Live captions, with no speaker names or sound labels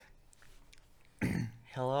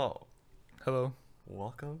Hello, Hello.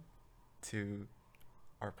 welcome to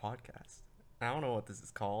our podcast. I don't know what this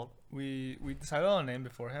is called. We decided on a name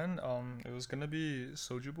beforehand. It was gonna be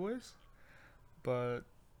Soju Boys, but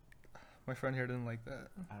my friend here didn't like that.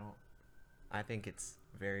 I don't. I think it's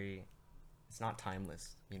very. It's not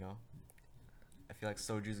timeless. I feel like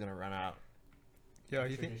soju's gonna run out Yeah,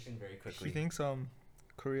 of tradition very he quickly. thinks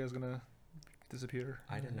Korea's gonna disappear.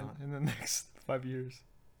 I did not. in the next 5 years.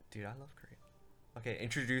 Dude, I love Korea. Okay,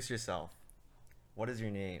 introduce yourself. What is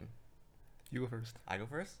your name? You go first. I go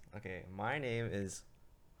first. Okay, my name is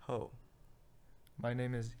Ho. My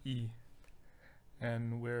name is E,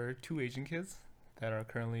 and we're two Asian kids that are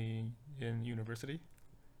currently in university.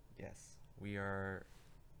 Yes, we are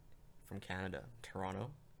from Canada,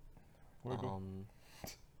 Toronto. Where go?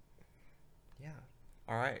 Yeah.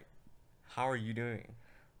 All right. How are you doing?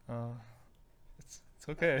 Uh, it's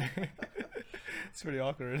okay. It's pretty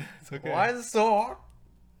awkward. It's okay. Why is it so hard?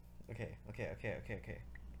 Okay.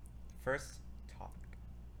 First topic.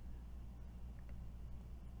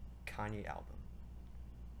 Kanye album.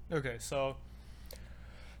 Okay, so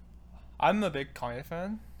I'm a big Kanye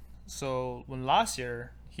fan. So when last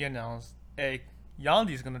year he announced, "Hey,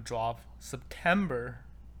 Yandi's gonna drop September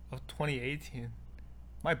of 2018,"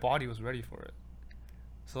 my body was ready for it.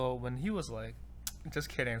 So when he was like, "Just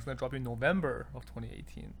kidding, it's gonna drop in November of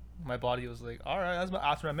 2018," my body was like, "All right, that's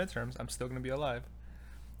after my midterms. I'm still gonna be alive."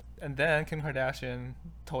 And then Kim Kardashian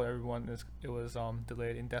told everyone it was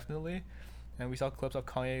delayed indefinitely, and we saw clips of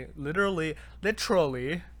Kanye literally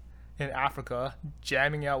in Africa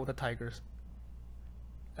jamming out with the tigers.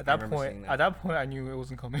 At I that remember point, seeing at that. that point, I knew it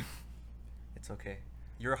wasn't coming. It's okay.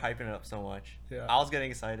 You're hyping it up so much. Yeah, I was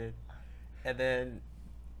getting excited. And then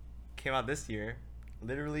came out this year.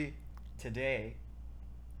 Literally today.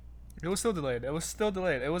 it was still delayed. It was still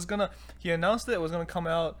delayed. It was gonna. He announced it was gonna come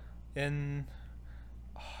out in.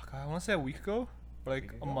 Oh God, I want to say a week ago, or like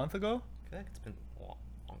Week a ago? month ago. I feel like it's been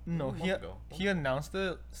No, a month ago. he announced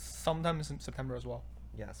it sometime in September as well.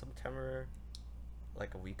 Yeah, September,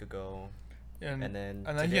 like a week ago. And And then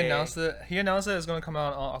and then he today- announced it. He announced it is going to come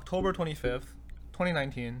out on October 25th,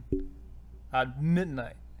 2019, at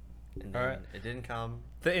midnight. And then Alright. it didn't come.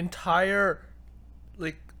 The entire,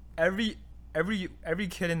 like every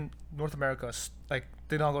kid in North America, like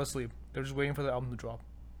did not go to sleep. They're just waiting for the album to drop.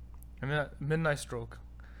 I mean, midnight stroke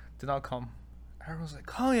did not come. Everyone's like,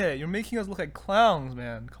 "Kanye, you're making us look like clowns,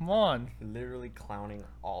 man. Come on." Literally clowning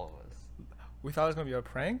all of us. We thought it was gonna be a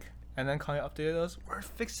prank, and then Kanye updated us. "We're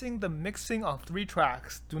fixing the mixing on 3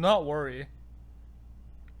 tracks. Do not worry."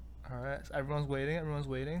 All right, so everyone's waiting. Everyone's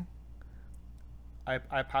waiting.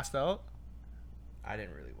 I passed out. I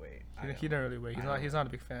didn't really wait. He didn't really wait. He's not a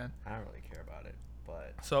big fan. I don't really care about it,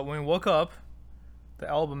 but So when we woke up, the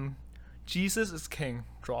album "Jesus Is King"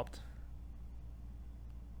 dropped.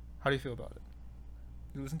 How do you feel about it?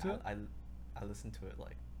 You listen to it? I listened to it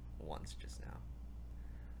like once just now.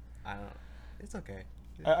 I don't know. It's okay.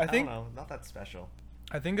 I think- don't know. Not that special.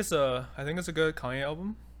 I think it's a good Kanye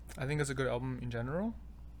album. I think it's a good album in general,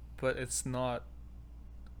 but it's not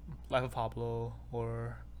Life of Pablo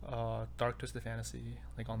or Dark Twisted Fantasy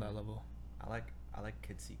like on that level. I like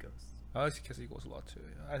Kid See Ghosts. I like Kiss Equals a lot too.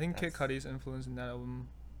 Yeah. I think Kid That's- Cudi's influence in that album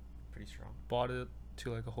Pretty strong. brought it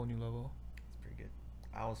to like a whole new level. It's pretty good.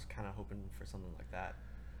 I was kind of hoping for something like that,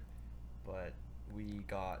 but we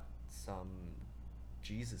got some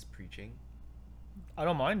Jesus preaching. I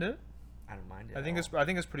don't mind it. I don't mind it. I think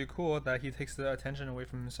it's pretty cool that he takes the attention away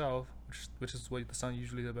from himself, which is what the song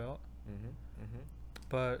usually is about. Mhm.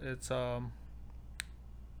 But it's a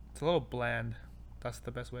little bland. That's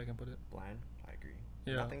the best way I can put it. Bland. I agree.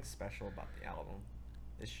 Yeah. Nothing special about the album.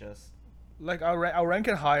 It's just Like I'll rank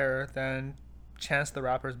it higher than Chance the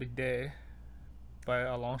Rapper's Big Day by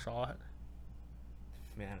a long shot.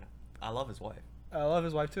 man. I love his wife. I love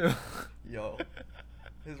his wife too. Yo,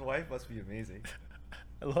 his wife must be amazing.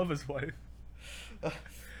 I love his wife.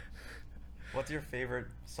 What's your favorite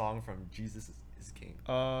song from Jesus is King?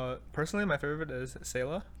 Personally, my favorite is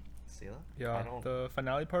Selah. Selah? Yeah, I don't. the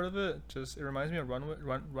finale part of it it reminds me of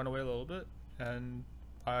Runaway a little bit, and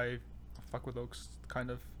I fuck with those kind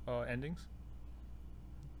of endings.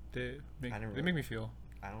 They make I didn't they really- make me feel.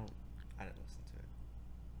 I didn't listen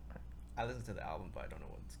to it. I listened to the album, but I don't know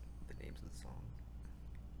what's the names of the songs.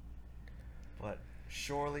 But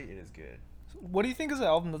surely it is good. So what do you think is an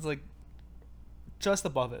album that's like just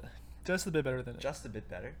above it, just a bit better than it? Just a bit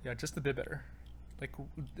better. Yeah, just a bit better. Like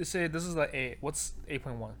they say this is like 8. What's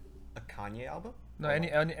 8.1? A Kanye album? No, Or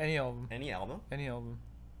any album. any album? Any album.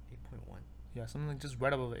 8.1. Yeah, something like just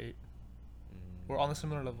right above 8. We're on a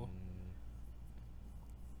similar level.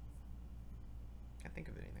 Can't think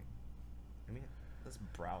of anything. I mean, Let's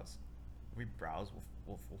browse. If we browse,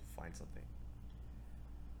 we'll find something.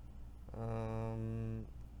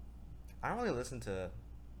 I don't really listen to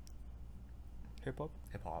Hip hop.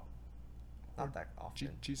 hip hop. Not that often.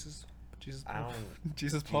 Jesus I pop. don't.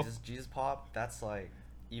 Jesus pop. Jesus pop. That's like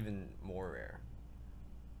even more rare.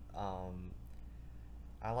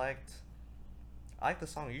 I liked the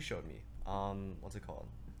song you showed me. What's it called?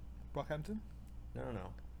 Brockhampton. No.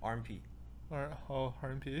 R&P.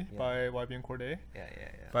 R&P Yeah. by YB and Cordae. Yeah.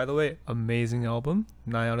 By the way, amazing album.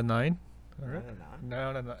 9 out of 9. All right. 9 out of 9. 9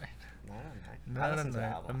 out of 9. 9 out of 9. 9 I out of listened to the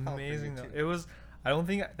 9. album. Oh, pretty Amazing. good too. It was. I don't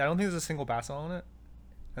think there's a single bad song on it,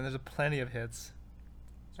 and there's plenty of hits,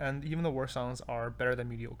 and even the worst songs are better than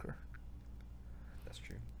mediocre. That's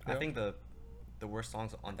true. Yeah. I think the worst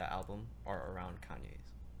songs on that album are around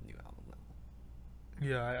Kanye's new album level.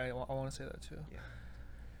 Yeah, I want to say that too. Yeah.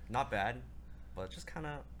 Not bad, but just kind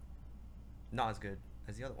of not as good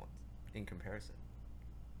as the other ones in comparison.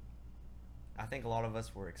 I think a lot of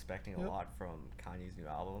us were expecting a Yep. lot from Kanye's new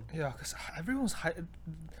album. Yeah, because everyone's it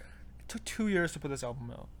took 2 years to put this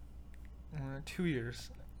album out. 2 years,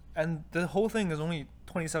 and the whole thing is only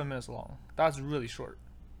 27 minutes long. That's really short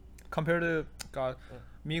compared to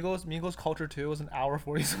Migos Culture 2 was an hour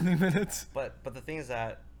 40 something minutes. But the thing is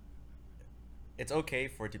that it's okay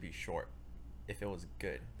for it to be short if it was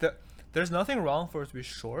good. There's nothing wrong for it to be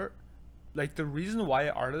short. Like, the reason why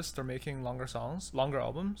artists are making longer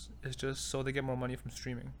albums is just so they get more money from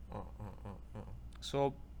streaming.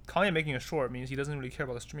 So Kanye making it short means he doesn't really care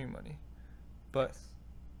about the streaming money. But Yes.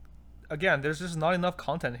 again, there's just not enough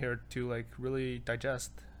content here to like really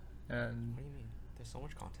digest. And What do you mean? There's so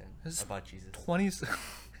much content It's about Jesus. 20.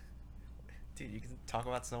 Dude, you can talk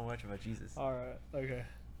about so much about Jesus. All right. Okay.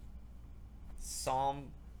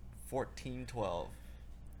 Psalm 14:12.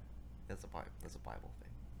 That's a Bible thing.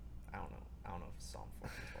 I don't know if Psalm 14:12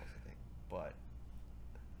 is a thing, but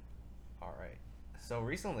all right. So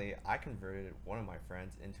recently, I converted one of my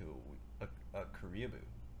friends into a Koreaboo.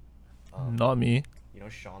 Not me. You know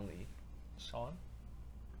Sean Lee. Sean.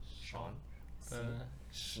 Sean.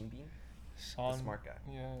 Shinbin. Sean. The smart guy.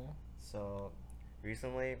 Yeah. So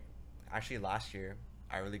recently, actually last year,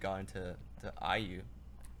 I really got into IU.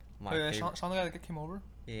 My favorite. Sean the guy that came over.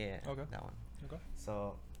 Yeah. Okay. That one. Okay.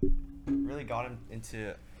 So really got him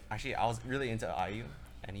into. Actually, I was really into IU,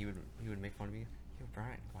 and he would make fun of me. Yo,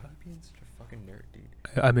 Brian, why are you being such a fucking nerd, dude?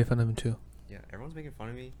 I made fun of him too. Yeah, everyone's making fun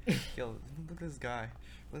of me. Yo, look at this guy.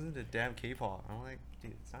 Listen to damn K-pop. I'm like,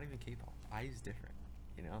 dude, it's not even K-pop. IU's different,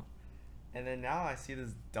 you know? And then now I see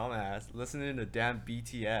this dumbass listening to damn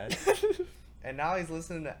BTS. And now he's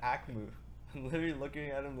listening to AKMU. I'm literally looking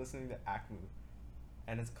at him listening to AKMU.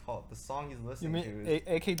 And it's called, the song he's You listening to mean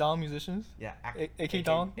is... AK Dong musicians? Yeah, AK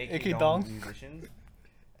Dong? AK Dong? musicians.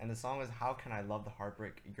 And the song is How Can I Love the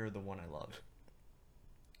Heartbreak? You're the One I Love.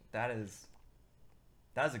 That is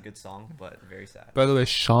a good song, but very sad. By the way,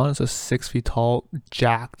 Sean is a 6 feet tall,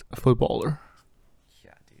 jacked footballer.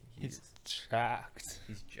 Yeah, dude. He's jacked.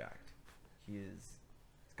 He's jacked. He's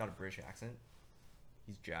got a British accent.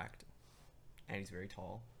 He's jacked. And he's very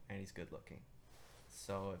tall. And he's good looking.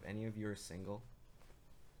 So if any of you are single,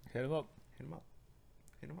 Hit him up. hit him up.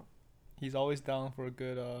 Hit him up. He's always down for a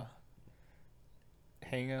good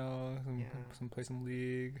hangout, Yeah. play some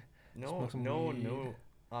league. No Smoke some weed.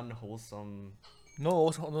 unwholesome. No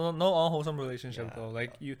unwholesome relationship Yeah. though.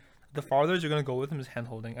 Like the farthest you're gonna go with him is hand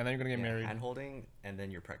holding, and then you're gonna get married. Hand holding, and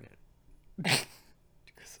then you're pregnant.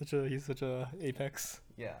 He's such a apex.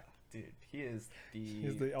 Yeah, dude. He's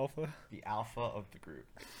He's the alpha. the alpha of the group.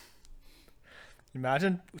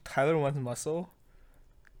 Imagine Tyler Wentz muscle,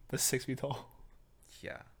 but 6 feet tall.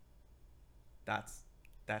 Yeah. That's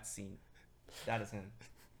scene. That is him.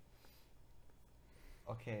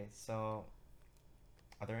 Okay, so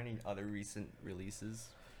are there any other recent releases?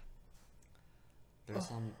 There's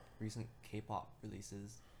some recent K-pop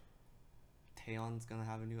releases. Taeyeon's gonna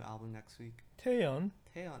have a new album next week. Taeyeon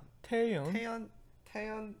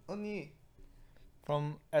언니.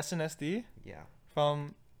 from SNSD, Yeah.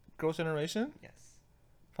 from Girls' Generation, Yes.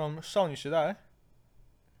 from 少女时代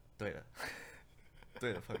对了，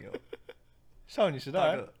对了，朋友。少女时代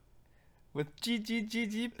大哥。 with G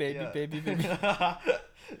baby Yeah. baby baby.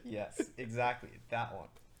 Yes, exactly. That one.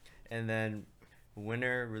 And then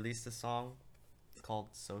Winner released a song. It's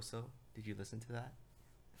called So So. Did you listen to that?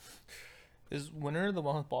 Is Winner the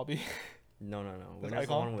one with Bobby? No. That's Winner's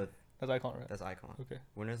the Icon? one with That's Icon, right? that's Icon. Okay.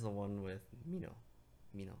 Winner's the one with Mino.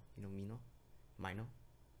 Mino. You know Mino? Mino?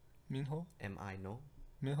 Minho? M-I-No?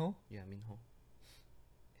 Minho? Yeah, Minho.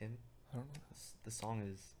 Him. I don't know. The song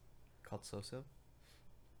is called So So.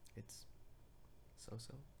 It's So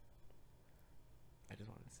So. I just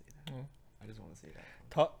wanted to say that. Oh. I just want to say that.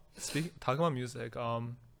 Talking about music,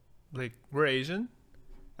 like we're Asian,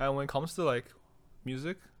 and when it comes to like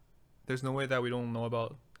music, there's no way that we don't know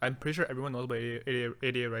about. I'm pretty sure everyone knows about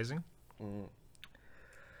 88 Rising. Mm.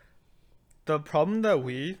 The problem that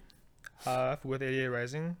we have with 88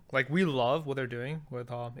 Rising, like we love what they're doing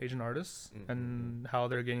with Asian artists and how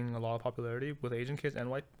they're gaining a lot of popularity with Asian kids and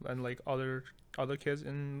white and like other kids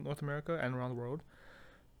in North America and around the world.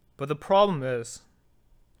 But the problem is,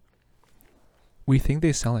 we think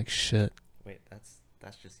they sound like shit. Wait, that's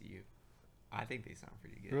just you. I think they sound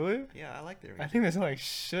pretty good. Really? Yeah, I like their. I think they sound like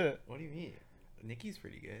shit. What do you mean? Nicki's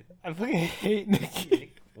pretty good. I fucking hate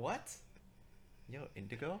Nicki. What? Yo,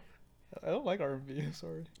 Indigo? I don't like R&B.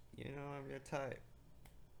 Sorry. You know I'm your type,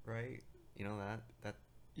 right? You know that.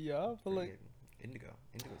 Yeah, but like good.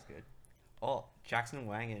 Indigo's good. Oh, Jackson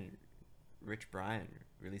Wang and Rich Brian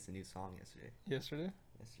released a new song yesterday. Yesterday.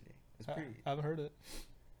 It's pretty. I haven't heard it.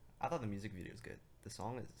 I thought the music video was good. The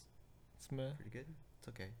song is. It's meh. Pretty good. It's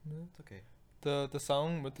okay. Meh. It's okay. The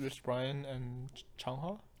song with Rich Brian and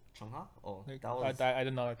Changha. Changha? Oh, Like, that was. I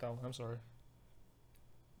did not like that one. I'm sorry.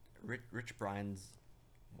 Rich Brian's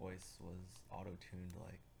voice was auto-tuned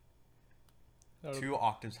like Out of- 2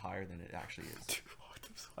 octaves higher than it actually is. 2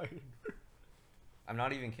 octaves higher. I'm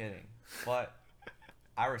not even kidding. But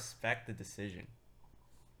I respect the decision.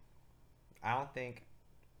 I don't think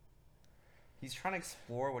he's trying to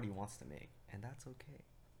explore what he wants to make, and that's okay.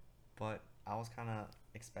 But I was kind of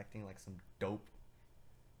expecting like some dope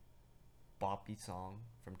boppy song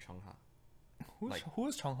from Chungha. Who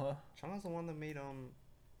is Changha? Chungha's the one that made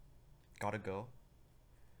Gotta Go.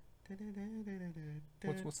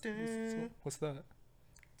 What's that?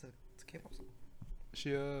 It's a K-pop song. Is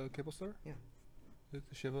she a K-pop star? Yeah.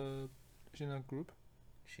 Is she in a group?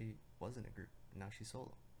 She was in a group. Now she's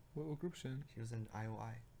solo. What group she in? She was in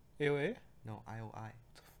IOI. AOA? No, IOI.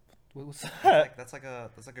 What's That's that? that's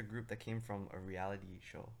like a group that came from a reality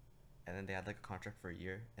show, and then they had like a contract for a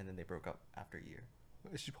year, and then they broke up after a year.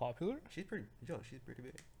 Is she popular? She's pretty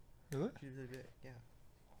big. Really? She's really big. Yeah.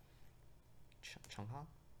 Chungha,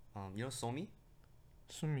 you know Somi?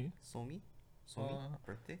 Sumi. Somi,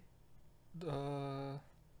 birthday. The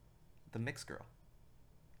mix girl.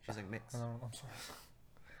 She's like mix. I don't know. I'm sorry.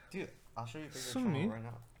 Dude, I'll show you a picture of Somi? Chungha right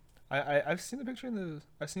now. I've seen the picture in the.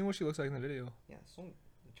 I've seen what she looks like in the video. Yeah, Somi,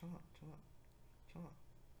 Chungha.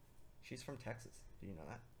 She's from Texas. Do you know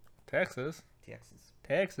that? Texas. Texas.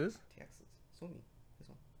 Somi, this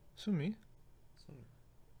one. Sumi. Somi.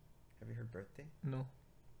 Have you heard Birthday? No.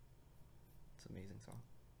 It's an amazing song.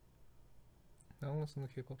 I don't listen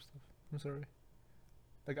to K-pop stuff. I'm sorry.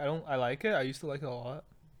 Like I like it. I used to like it a lot.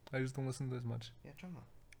 I just don't listen to it as much. Yeah, Chungha.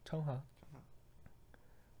 Changha.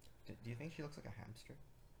 Do you think she looks like a hamster?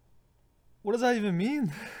 What does that even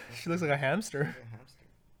mean? She looks like a hamster. Like a hamster.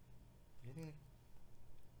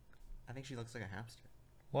 I think she looks like a hamster.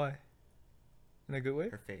 Why? In a good way?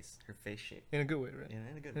 Her face shape. In a good way, right? Yeah,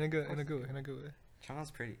 in a good way.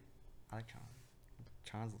 Chungha's pretty. I like Chungha.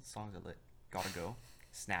 Chungha's songs are lit. Gotta Go.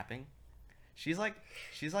 Snapping. She's like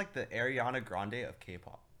the Ariana Grande of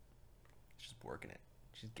K-pop. She's working it.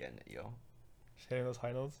 She's getting it, yo. She hitting those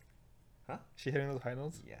high notes? Huh? She hitting those high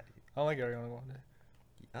notes? Yeah, dude. I don't like Ariana Grande.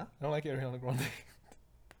 Huh? I don't like Ariana Grande.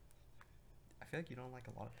 I feel like you don't like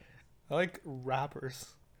a lot of things. I like rappers.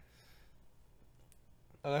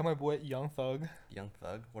 I like my boy Young Thug. Young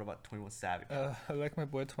Thug. What about 21 Savage? I like my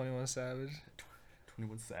boy 21 Savage.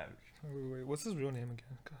 21 Savage. Wait, what's his real name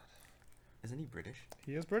again? God. Isn't he British?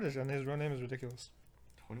 He is British and his real name is ridiculous.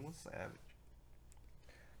 21 Savage.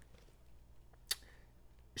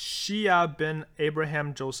 Shia bin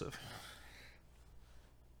Abraham Joseph.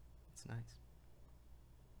 It's nice.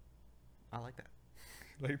 I like that.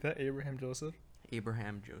 Like that, Abraham Joseph?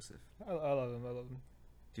 Abraham Joseph. I love him.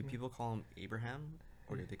 Do people call him Abraham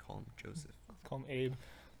or do they call him Joseph? Call him Abe.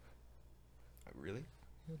 Really?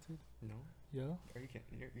 Yeah, dude. No. Yeah? Are you kidding?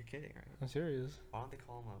 You're kidding, right? I'm serious. Why don't they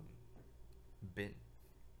call him Bin?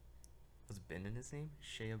 Was Bin in his name?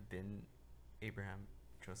 Shea bin Abraham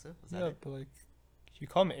Joseph? Was that Yeah, it? but like, you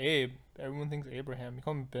call him Abe, everyone thinks Abraham. You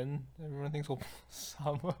call him Ben, everyone thinks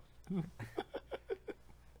Osama.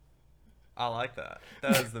 I like that.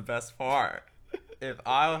 That is the best part. If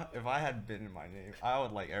I had Bin in my name, I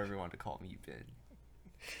would like everyone to call me Bin.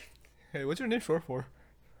 Hey, what's your name short for?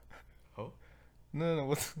 Oh? No.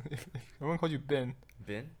 What's if everyone calls you Ben,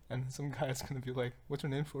 Bin? and some guy's gonna be like, "What's your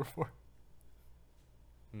name short for?"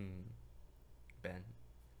 Ben.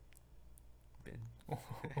 Bin.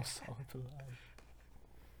 Osama bin Laden.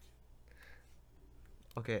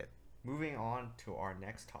 Okay, moving on to our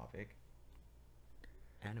next topic.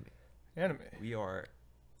 Anime. Anime. We are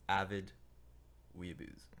avid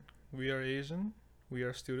weeaboos. We are Asian. We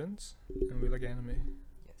are students, and we like anime.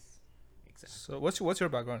 Yes, exactly. So what's your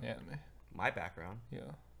background in anime? My background. Yeah,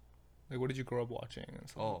 like what did you grow up watching and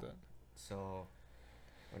stuff like that? So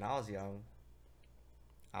when I was young,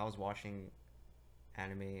 I was watching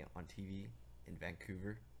anime on TV in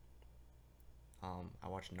Vancouver. I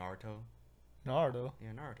watched Naruto. Naruto. Yeah,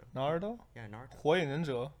 Naruto. Naruto. Yeah, Naruto. 火影忍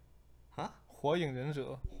者. Huh? 火影忍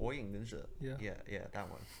者. 火影忍者. Yeah. Yeah, that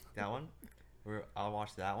one. That one. I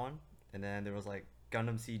watched that one, and then there was like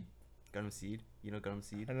Gundam Seed. Gundam Seed. You know Gundam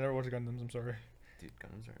Seed? I never watched Gundams. I'm sorry. Dude,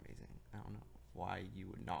 Gundams are amazing. I don't know why you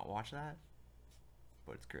would not watch that,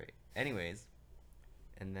 but it's great. Anyways,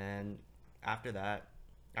 and then after that,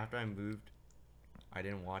 after I moved, I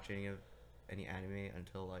didn't watch any anime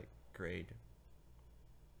until like grade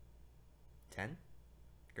 10,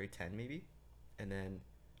 grade 10 maybe, and then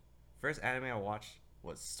first anime I watched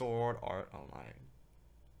was Sword Art Online.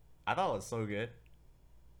 I thought it was so good.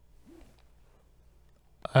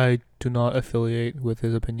 I do not affiliate with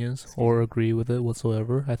his opinions or agree with it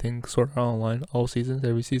whatsoever. I think Sword Art Online, all seasons,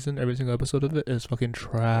 every season, every single episode of it is fucking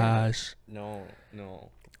trash. No.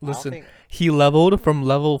 Listen, he leveled from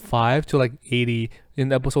level 5 to like 80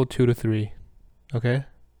 in episode 2 to 3. Okay?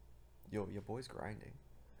 Yo, your boy's grinding.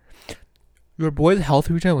 Your boy's health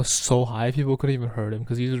regen was so high, people couldn't even hurt him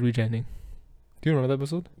because he was regening. Do you remember that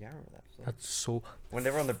episode? Yeah, I remember that episode. That's so When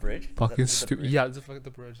they were on the bridge? fucking Was it the stupid. bridge? Yeah, it's fucking the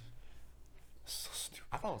bridge. So stupid.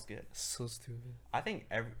 I thought it was good. So stupid. I think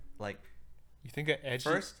You think an edgy,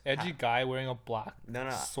 First edgy half- guy wearing a black no.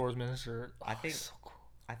 swordsman shirt? I think- so cool.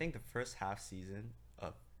 I think the first half season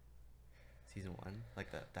of season 1,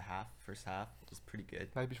 like the first half was pretty good.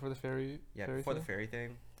 Like before the fairy. Yeah, fairy before the thing? fairy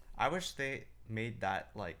thing. I wish they made that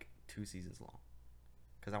like 2 seasons long,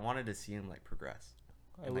 because I wanted to see him like progress.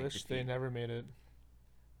 I and, like, wish they defeat- never made it.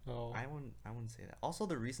 Oh, I wouldn't say that. Also,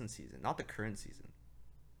 the recent season, not the current season.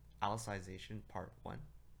 Alicization Part 1.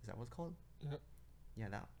 Is that what it's called? Yeah. Yeah,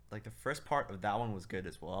 that like the first part of that one was good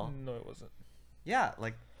as well. no, it wasn't. Yeah,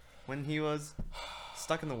 like when he was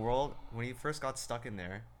stuck in the world, when he first got stuck in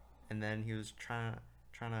there, and then he was trying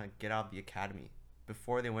to get out of the academy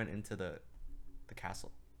before they went into the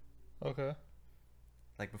castle. Okay,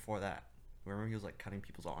 Like before that, remember he was like cutting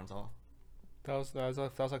people's arms off. that was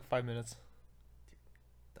like 5 minutes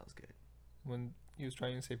That was good. when he was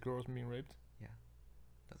trying to save girls from being raped.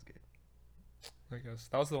 That was good. I guess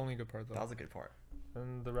that was the only good part though. That was a good part.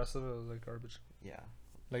 And the rest of it was like garbage. Yeah,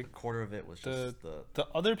 Like a quarter of it was just the the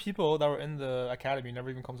other people that were in the academy never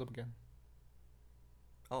even comes up again.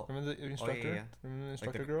 oh Remember the instructor? yeah. Remember the like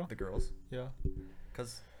instructor the girl? the girls, Yeah,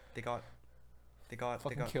 because they got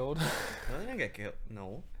fucking killed. No, they didn't get killed.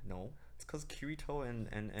 No. It's because Kirito and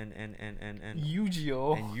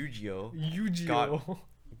Yu-Gi-Oh. and Yu-Gi-Oh Yu-Gi-Oh.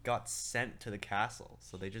 got sent to the castle,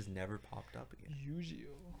 so they just never popped up again.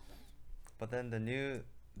 Yu-Gi-Oh. But then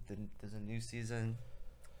there's a new season.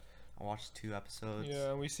 I watched 2 episodes.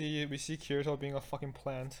 Yeah, we see Kirito being a fucking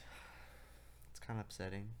plant. It's kind of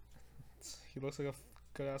upsetting. He looks like a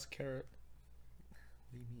good ass carrot.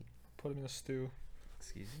 What do you mean? Put him in a stew.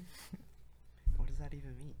 Excuse me? What does that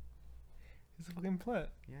even mean? He's a fucking plant.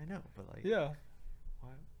 Yeah, I know, but like, Yeah.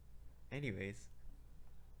 what? Anyways,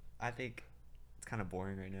 I think it's kind of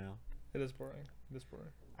boring right now. It is boring.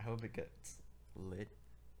 I hope it gets lit.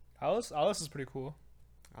 Alice is pretty cool.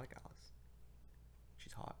 I like Alice.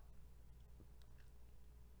 She's hot.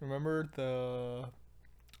 Remember the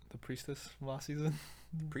priestess from last season?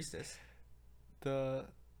 Priestess. The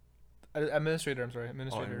administrator. I'm sorry, Oh,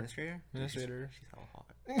 administrator. administrator. Administrator. She's hella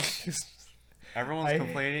hot. She's- Everyone's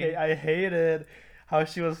complaining. I hated how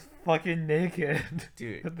she was fucking naked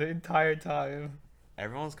Dude, the entire time.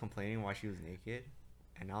 everyone's complaining why she was naked,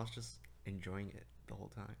 and I was just enjoying it the whole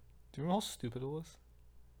time. Do you know how stupid it was?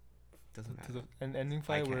 Doesn't To matter. an ending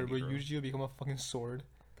fight where candy, bro. Yu-Gi-Oh become a fucking sword.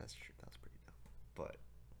 That's true. That was pretty dumb. But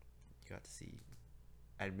you got to see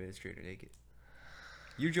administrator naked.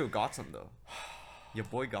 Yu-Gi-Oh got some though. Your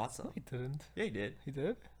boy got some. He didn't. Yeah, he did. He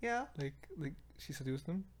did? Yeah. Like she seduced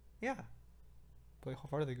him? Yeah. But like, how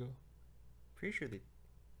far did they go? Pretty sure they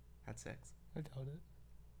had sex. I doubt it.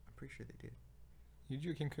 I'm pretty sure they did.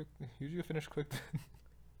 Yu-Gi-Oh can cook. Yu-Gi-Oh finished quick.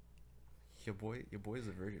 Your boy's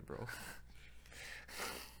a virgin, bro.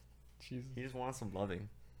 Jesus. He just wants some loving.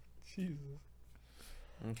 Jesus.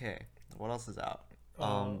 Okay. What else is out?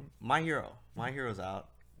 Um, My Hero. My Hero's out.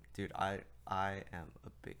 Dude, I am a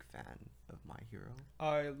big fan of My Hero.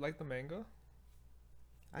 I like the manga.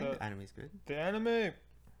 I think the anime's good. The anime.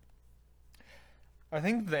 I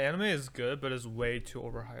think the anime is good, but it's way too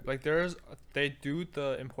overhyped. Like they do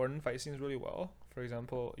the important fight scenes really well. For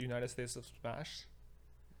example, United States of Smash.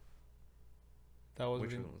 That was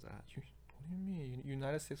Which really, one was that? What do you mean?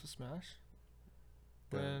 United States with Smash?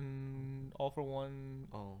 The- When All for One.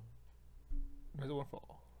 Oh, Was it One for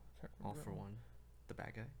All? Can't All remember. for One, the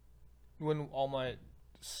bad guy. When All Might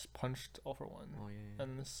punched All for One. Oh yeah.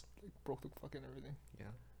 And this like, broke the fucking everything. Yeah,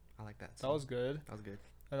 I like that. That was good. That was good.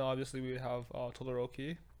 And obviously we have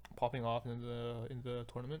Todoroki popping off in the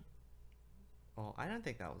tournament. Oh, I didn't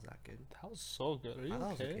think that was that good. That was so good. Are you I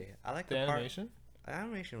thought okay? it was okay. I like The the part. animation. The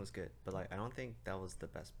animation was good, but like I don't think that was the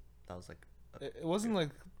best. That was like It wasn't like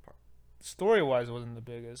part. story wise it wasn't the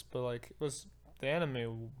biggest, but like it was the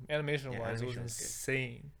animation Yeah, wise it was animation was good.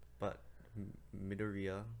 insane. But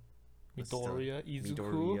Midoriya, was still- Midoriya, Izuku,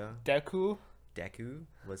 Midoriya. Deku. Deku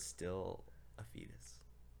was still a fetus,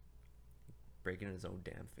 breaking his own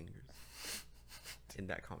damn fingers in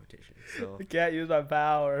that competition. So I can't use my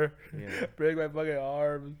power. yeah, Break my fucking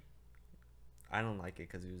arm. I don't like it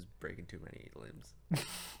because he was breaking too many limbs.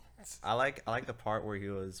 I like the part where he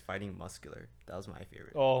was fighting Muscular. That was my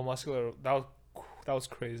favorite. Oh, Muscular. That was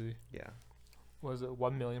crazy. Yeah, Was it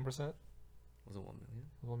 1,000,000%? was it 1,000,000?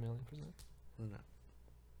 1,000,000%. Wasn't that?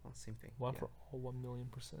 Oh, same thing. One Yeah. for all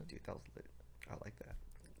 1,000,000%. Dude, that was lit. I like that.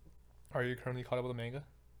 Are you currently caught up with the manga?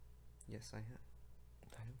 Yes, I am.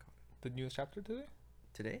 I am caught up. The newest chapter today?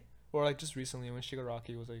 Today? Or like just recently when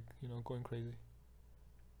Shigaraki was like, going crazy?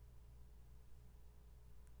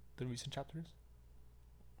 The recent chapters?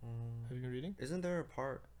 Have you been reading? Isn't there a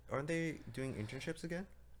part? Aren't they doing internships again?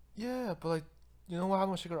 Yeah, but like, you know what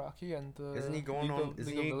happened with Shigaraki and the Isn't he going League on- of,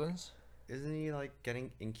 isn't League he- of Villains? Isn't he like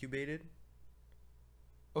getting incubated?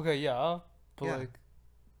 Okay, yeah, but Yeah. like,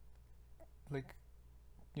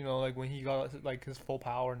 like when he got like his full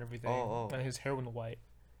power and everything, Oh. and his hair went white.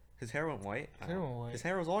 His hair went white. His hair went white. His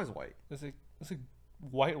hair was always white. It's like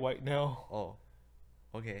white now. Oh,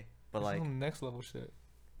 okay. But This is like, some next level shit.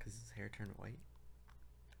 cause his hair turned white.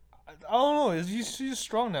 I don't know. He's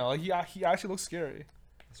strong now. Like he actually looks scary.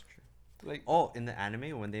 That's true. Like Oh, in the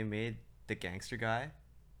anime when they made the gangster guy,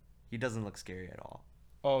 he doesn't look scary at all.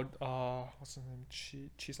 what's his name?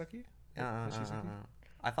 Chisaki?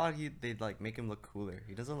 I thought they'd like make him look cooler.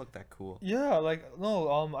 He doesn't look that cool. Yeah, like no.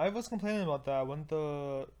 I was complaining about that when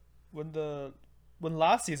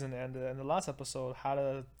last season ended and the last episode had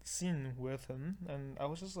a scene with him, and I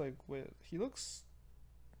was just like, wait, he looks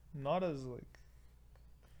not as like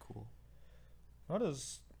Cool. not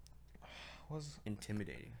as was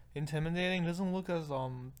Intimidating. intimidating. Doesn't look as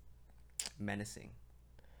Menacing.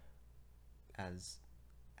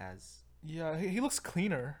 yeah. He looks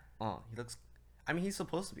cleaner. He looks. I mean, he's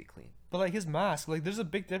supposed to be clean. But like his mask, like there's a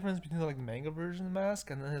big difference between the like manga version of the mask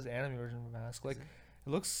and then his anime version of the mask. Like Is it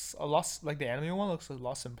looks a lot like the anime one looks a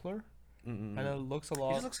lot simpler, Mm-mm. and it looks a He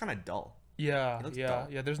lot. just looks kind of dull. Yeah, he looks yeah, dull.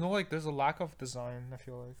 yeah. There's there's a lack of design. I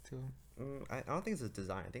feel like too. I don't think it's the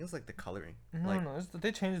design. I think it's like the coloring. No, like, no,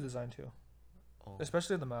 they changed the design too, oh,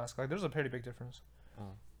 especially the mask. Like there's a pretty big difference.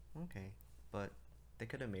 okay, but they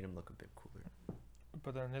could have made him look a bit cooler.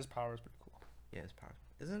 But then his power is pretty cool. Yeah, his power.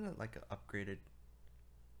 Isn't it like an upgraded?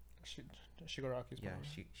 Shigaraki's Yeah,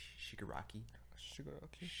 power. Shigaraki.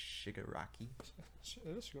 Shigaraki. Shigaraki.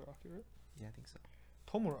 It is Shigaraki, right? Yeah, I think so.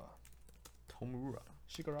 Tomura. Tomura.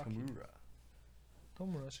 Shigaraki. Tomura.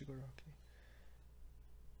 Tomura Shigaraki.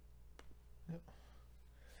 Yep.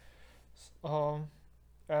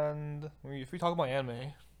 And if we talk about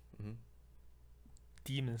anime, Mm-hmm.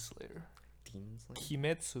 Demon Slayer, Demon Slayer.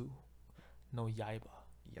 Kimetsu no Yaiba,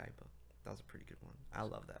 Yaiba. That was a pretty good one. I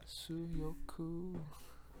love that. Suyoku.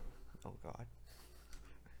 Oh god.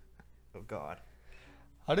 Oh god.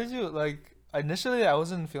 How did you like? Initially, I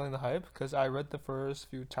wasn't feeling the hype because I read the first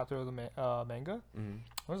few chapters of the manga. Mm-hmm.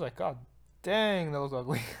 I was like, God dang, that looks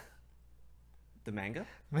ugly. The manga?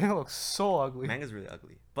 Manga looks so ugly. Manga's really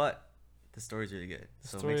ugly, but the story's really good. The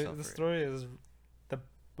So story, it makes up the for story is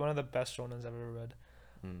one of the best shonens I've ever read.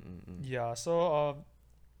 it. Mm-mm-mm. Yeah, so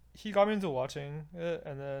he got me into watching it,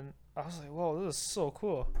 and then I was like, "Whoa, this is so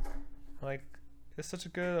cool!" Like, it's such a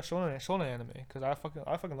good shonen anime because I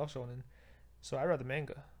fucking love shonen. So I read the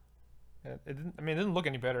manga. And it didn't look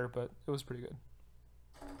any better, but it was pretty good.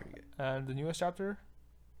 Pretty good. And the newest chapter,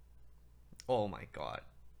 Oh my god.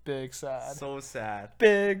 big sad, So sad.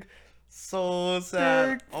 big So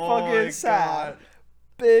sad. Big Oh fucking my sad. god.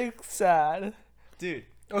 big sad. Dude.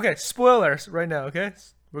 Okay, spoilers right now. Okay,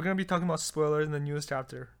 we're gonna be talking about spoilers in the newest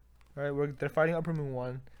chapter. All right, they're fighting Upper Moon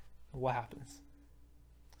 1. What happens?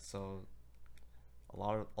 So a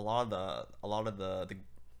lot of the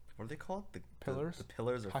what are they called? The Pillars? The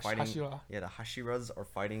pillars are fighting. Hashira. Yeah, the Hashiras are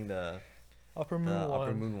fighting the Upper Moon 1.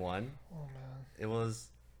 Upper Moon 1. Oh man. It was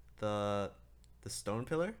the stone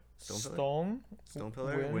pillar? Stone pillar? Stone. Stone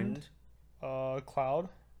pillar, wind, wind, Cloud.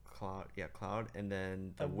 Cloud. Yeah, Cloud, and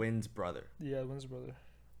then the Um, Wind's brother, Yeah, Wind's brother.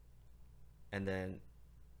 and then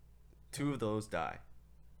two of those die.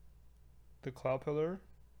 The Cloud Pillar,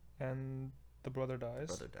 and the brother dies.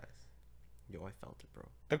 Brother dies. Yo, I felt it, bro.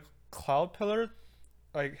 The Cloud Pillar,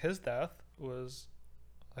 like his death was,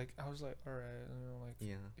 like I was like, all right, like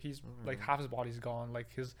Yeah. he's I like know. half his body's gone. Like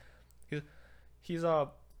he's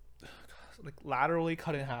like laterally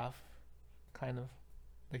cut in half, kind of.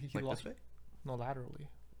 Like he Like lost this way? no laterally.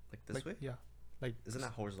 Like this Like way? yeah, like Isn't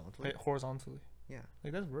that horizontally? like, horizontally. Yeah.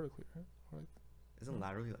 Like that's vertically, right? Or like Isn't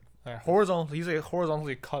laterally like? horizontally. He's like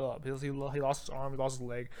horizontally cut up. He lost his arm. He lost his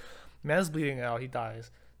leg. Man's bleeding out. He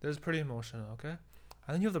dies. There's pretty emotional. Okay, and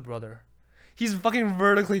then you have the brother. He's fucking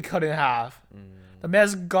vertically cut in half. The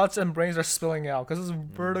man's guts and brains are spilling out because it's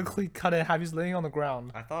vertically cut in half. He's laying on the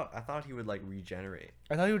ground. I thought he would like regenerate.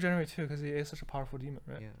 I thought he would generate too because he is such a powerful demon,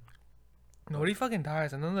 right? Yeah. No, he fucking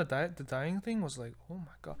dies, and then the dying thing was like, oh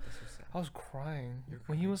my god, That's so sad. I was crying You're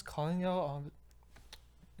when he crying. was calling out.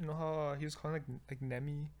 You know how he was calling like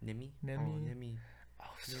Nemi. Nemi. Nemi. Oh, Nemi. I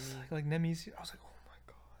was just Nemi. like Nemi's. I was like, oh my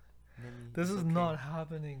god, Nemi. this it's is okay. not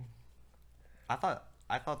happening. I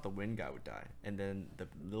thought the Wind guy would die, and then the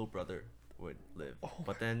little brother would live. Oh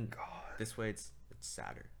but then God, this way it's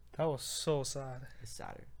sadder. that was so sad. It's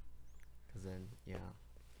sadder. Cause then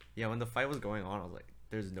yeah, when the fight was going on, I was like,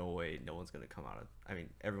 there's no way no one's gonna come out of. I mean,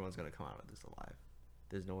 everyone's gonna come out of this alive.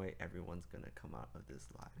 There's no way everyone's gonna come out of this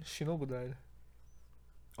alive. Shinobu died.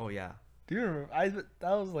 Oh yeah, Do you remember?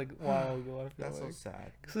 That was like a while ago. I feel that's like. so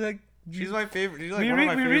sad. Cause like She's my favorite. She's like we one read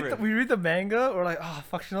of my we read favorite. we read the manga. We're like, oh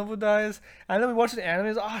fuck, Shinobu dies, and then we watch the anime.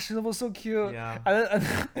 It's ah, Shinobu's so cute. Yeah. And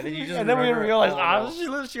then you just and then we remember, realize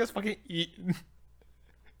oh, no. she was fucking eaten.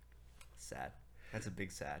 Sad. That's a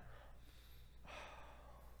big sad.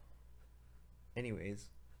 Anyways,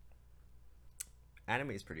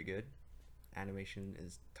 anime is pretty good. Animation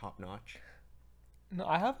is top notch. No,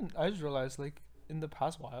 I haven't. I just realized like in the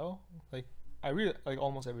past while, like I read like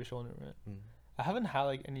almost every shonen, right? Mm. I haven't had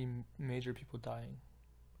like any major people dying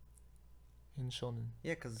in shonen.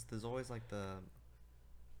 Yeah, cause there's always like the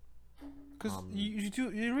Cause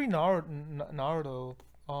you read Naruto,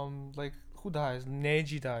 like who dies?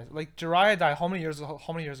 Neji dies. Like Jiraiya died. How many years ago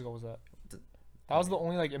was that? Th- That was the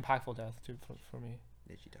only like impactful death too for me.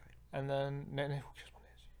 Neji died. And then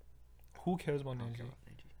who cares about I don't Neji? care about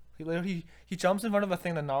Neji. He literally he jumps in front of a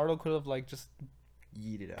thing that Naruto could have like just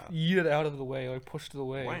Yeet it out. yeeted out of the way, like pushed it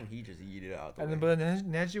away. Why didn't he just eat it out? The And then, way? but then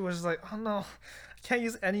Neji was just like, oh no, I can't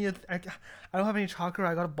use any of. I don't have any chakra.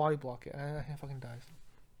 I gotta body block it. And he fucking dies.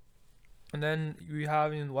 And then we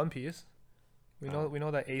have in One Piece, we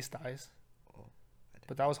know that Ace dies, Oh,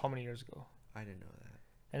 but that was how many years ago? I didn't know that.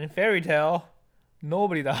 And in Fairy Tail,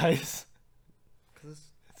 nobody dies. Cause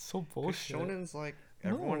It's so bullshit. Shonen's like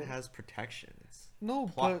everyone No. has protection. It's No,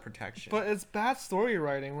 plot protection. but it's bad story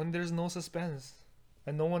writing when there's no suspense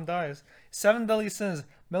and no one dies. Seven Deadly Sins.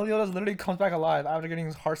 Meliodas literally comes back alive after getting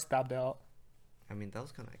his heart stabbed out. I mean, that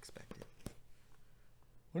was kind of expected.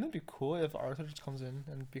 Wouldn't it be cool if Arthur just comes in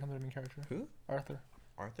and becomes the main character? Who? Arthur,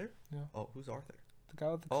 Arthur? Yeah. Oh, who's Arthur? the guy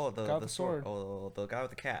with the Oh, the guy with the sword. Oh, the guy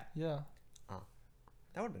with the cat. Yeah,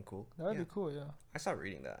 That would have been cool. that would Yeah. be cool. Yeah. I stopped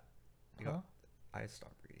reading that. You know, Huh? I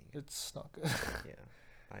stopped reading it. It's not good.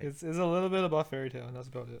 Yeah. It's a little bit about Fairy Tail, and that's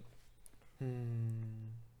about it.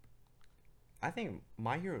 I think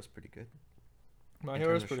My Hero is pretty good. My In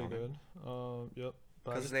Hero is terms of pretty shonen. good. Yep.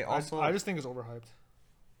 But 'Cause just- they also- I just think it's overhyped.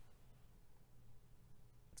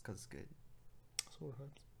 It's because it's good. It's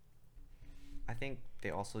overhyped. I think they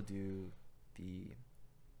also do the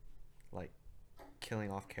like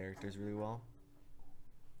killing off characters really well.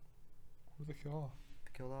 Who's the kill off?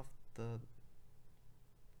 They killed off the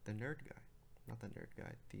nerd guy, not the nerd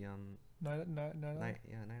guy. The Night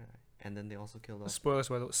and then they also killed off. Spoilers,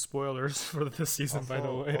 by the way. Spoilers for this season, by the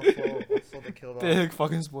Also- way. also they killed off. Big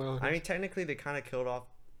fucking spoilers. I mean, technically, they kind of killed off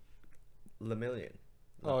Lemillion.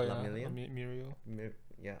 Oh yeah, Lemillion? Muriel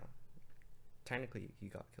Yeah. Technically, he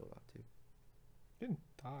got killed off too. didn't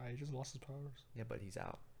die. He just lost his powers. Yeah, but he's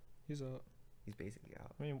out. He's a. He's basically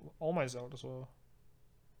out. I mean, All Might's out as well.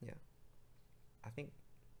 I think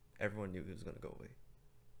everyone knew he was gonna go away.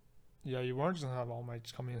 Yeah, you weren't just gonna have All Might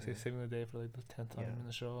just come in and say Yeah. saving the day for like the 10th time Yeah. in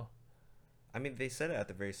the show. I mean, they said it at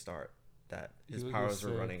the very start that his He was powers were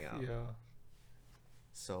sick, running out. Yeah.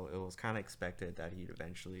 So it was kind of expected that he'd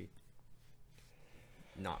eventually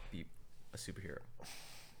not be a superhero.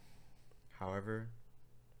 However,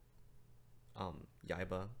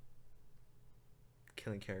 Yaiba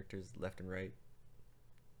killing characters left and right,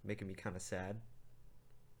 making me kind of sad.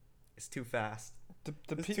 It's too fast.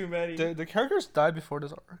 It's too many. The characters died before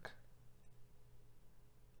this arc.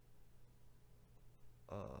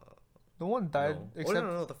 No one died No. except.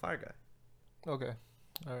 No, the fire guy. Okay,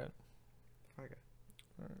 all right. Fire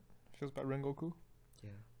guy. Feels bad. Rengoku. Yeah,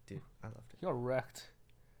 dude, I loved it. He got wrecked.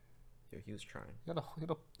 Yo, he was trying. He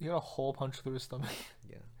got a hole punch through his stomach.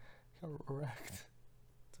 Yeah, He got wrecked.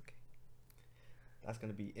 it's okay. That's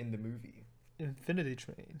gonna be in the movie. Infinity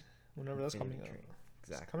Train. Whenever that's coming Infinity out. Train. It's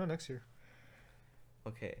Exactly. coming out next year.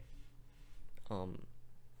 Okay. What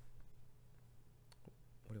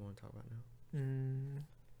do you want to talk about now?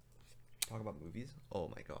 Talk about movies? Oh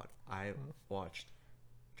my god. I watched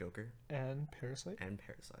Joker And Parasite. and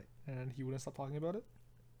Parasite. And he wouldn't stop talking about it.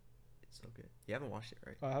 It's so good. You haven't watched it,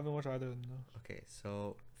 right? I haven't watched either of them though. Okay,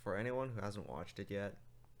 so for anyone who hasn't watched it yet,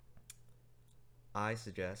 I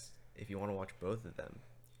suggest if you want to watch both of them,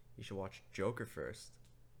 you should watch Joker first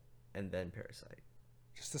and then Parasite.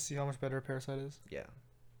 Just to see how much better Parasite is. Yeah.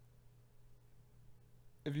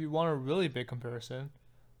 If you want a really big comparison,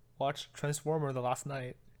 watch Transformer: The Last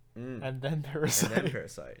Night and then Parasite. And then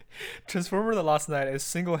Parasite. Transformer: The Last Night is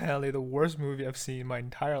single-handedly the worst movie I've seen in my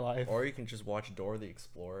entire life. Or you can just watch Dora the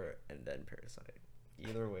Explorer and then Parasite.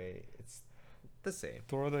 Either way, it's the same.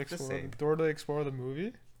 Dora the the Explorer. same. Dora the Explorer, the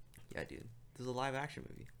movie. Yeah, dude. This is a live action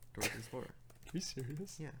movie. Dora the Explorer. Are you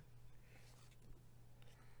serious? Yeah.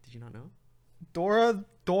 Did you not know?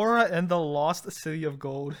 Dora and the Lost City of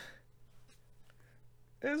Gold.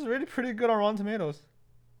 It's really pretty good on Rotten Tomatoes.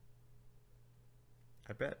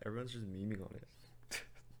 I bet everyone's just memeing on it.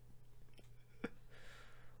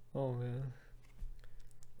 Oh man.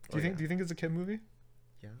 Oh, yeah. Do you think it's a kid movie?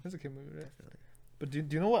 Yeah, It's a kid movie, right? definitely. But do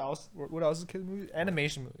you know what else? What else is a kid movie?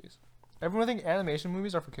 Animation movies. Everyone thinks animation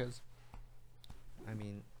movies are for kids. I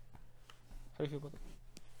mean, How do you feel about that?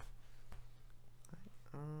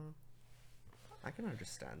 I can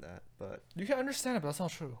understand that, but You can understand it, but that's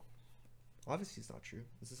not true. obviously it's not true.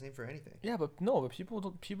 It's the same for anything. Yeah, but no, but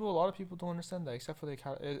a lot of people don't understand that, except for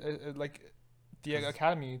the like the Cause-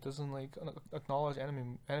 Academy doesn't like acknowledge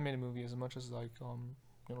animated movies as much as like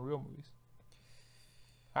real movies.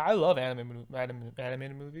 I love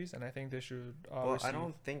animated movies, and I think they should. Well, I receive-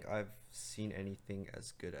 don't think I've seen anything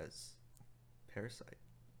as good as Parasite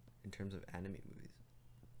in terms of anime movies.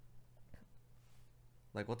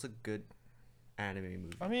 Like, what's a good anime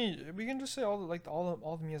movie? I mean, we can just say all the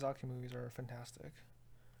Miyazaki movies are fantastic,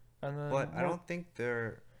 and then But I don't think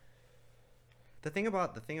they're. The thing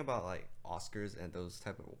about like Oscars and those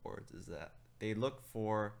type of awards is that they look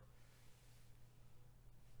for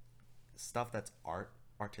stuff that's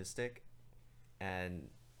artistic, and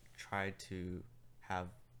try to have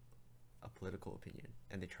a political opinion,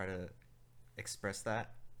 and they try to express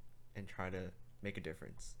that, and try to make a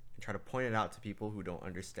difference, and try to point it out to people who don't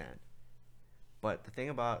understand. But the thing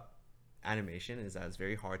about animation is that it's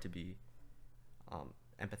very hard to be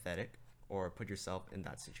empathetic or put yourself in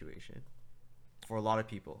that situation for a lot of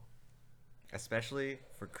people, especially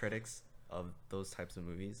for critics of those types of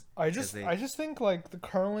movies. I 'cause just think like the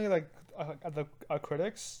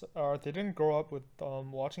critics they didn't grow up with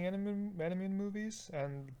watching animated movies,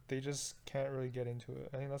 and they just can't really get into it.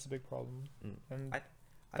 I think that's a big problem, and I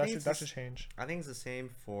that should change. I think it's the same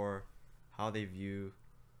for how they view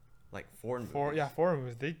like foreign movies. Foreign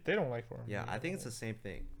movies, they don't like foreign Yeah, movies. I think it's the same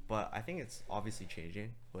thing, but I think it's obviously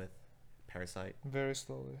changing with Parasite very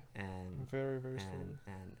slowly, and very slowly.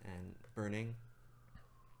 and Burning,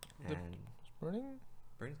 The- and Burning's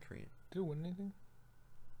Korean. did it win anything?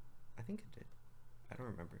 I think it did. I don't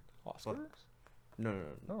remember. Oscars? No, No,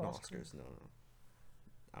 no Oscars. Oscars. No.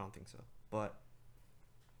 I don't think so. But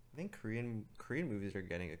I think Korean movies are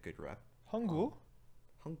getting a good rep. Hangul?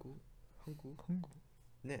 Hangul. Hangul.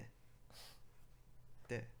 Ne.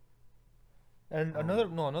 De. And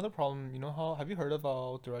another problem. You know how have you heard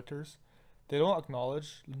of directors? They don't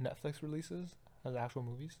acknowledge Netflix releases as actual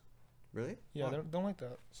movies. Really? Yeah, Why? they don't like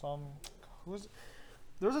that.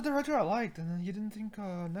 There was a director I liked, and then he didn't think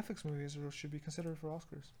Netflix movies should be considered for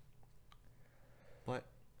Oscars. But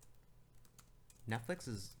Netflix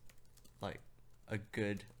is like a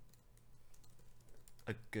good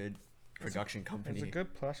production company. It's a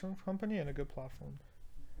good platform company and a good platform.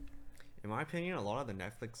 In my opinion, a lot of the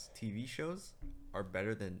Netflix TV shows are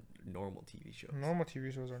better than normal TV shows. Normal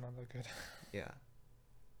TV shows are not that good. Yeah.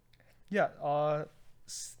 Yeah,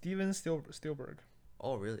 Steven Spielberg.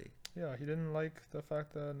 Oh, really? Yeah, he didn't like the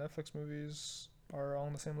fact that Netflix movies are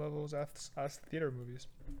on the same levels as theater movies.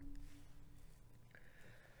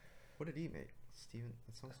 What did he make? Steven?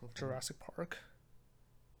 That sounds so familiar. Jurassic Park.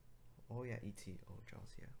 Oh yeah, E.T. Oh,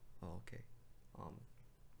 Jaws. Yeah. Oh, okay. I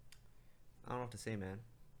don't know what to say, man.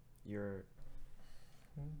 You're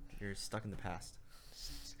stuck in the past.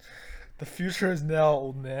 The future is now,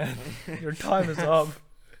 old man. Your time is up.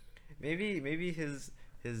 Maybe his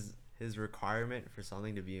his requirement for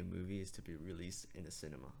something to be a movie is to be released in a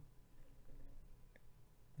cinema.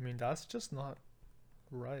 I mean, that's just not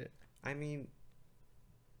right. I mean,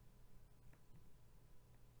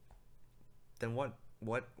 then what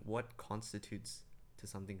constitutes to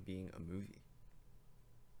something being a movie?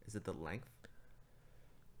 Is it the length?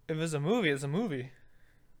 If it's a movie, it's a movie.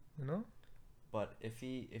 You know? But if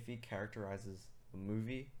he characterizes a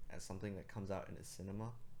movie as something that comes out in a cinema,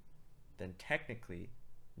 then technically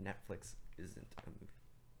Netflix isn't a movie.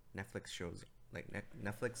 Netflix shows like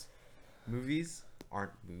Netflix movies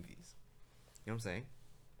aren't movies. You know what I'm saying?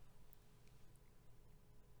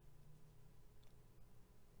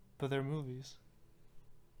 But they're movies.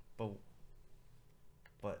 But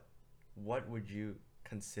what would you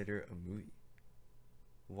consider a movie?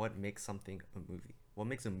 What makes something a movie? What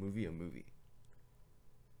makes a movie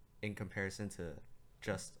in comparison to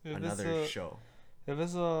just If another show? If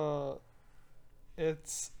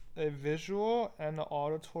it's a visual and an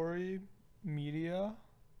auditory media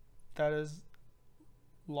that is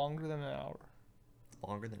longer than an hour.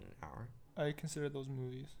 Longer than an hour? I consider those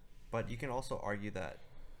movies. But you can also argue that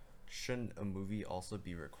shouldn't a movie also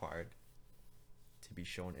be required to be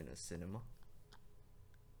shown in a cinema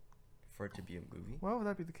for it to be a movie? Why would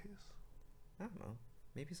that be the case? I don't know.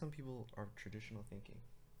 Maybe some people are traditional thinking.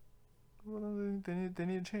 Well, they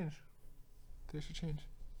need to change. They should change.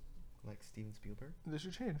 Like Steven Spielberg? They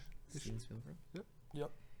should change. Steven Spielberg?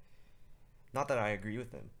 Yep. Not that I agree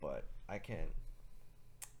with him, but I can.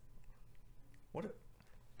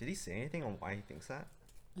 Did he say anything on why he thinks that?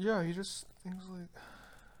 Yeah, he just thinks like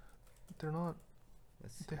they're not.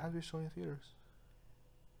 Let's see. They have to be shown in theaters.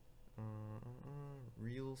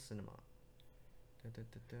 Real cinema. Da, da,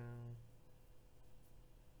 da, da.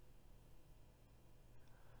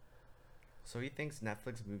 So he thinks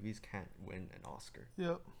Netflix movies can't win an Oscar.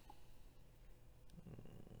 Yep.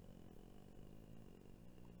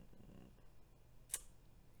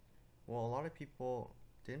 Well, a lot of people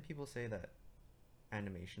didn't people say that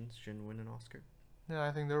animations shouldn't win an Oscar? Yeah,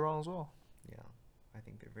 I think they're wrong as well. Yeah, I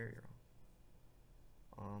think they're very wrong.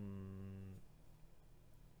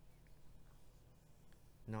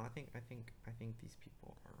 No, I think these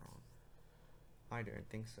people are wrong. I don't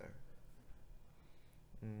think so.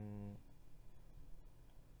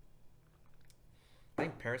 I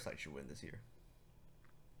think Parasite should win this year.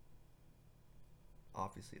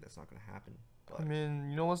 Obviously, that's not going to happen. But I mean,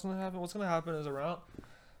 you know what's gonna happen? What's gonna happen is around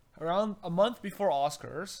a month before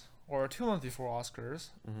Oscars or 2 months before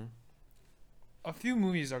Oscars, a few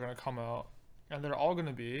movies are gonna come out, and they're all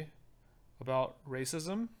gonna be about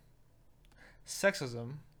racism,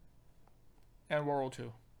 sexism, and World War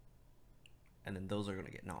II. and then those are going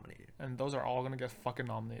to get nominated. And those are all gonna get fucking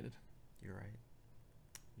nominated. You're right.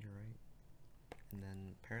 And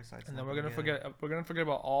then Parasite's And not then we're gonna get it. forget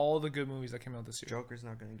about all the good movies that came out this year. Joker's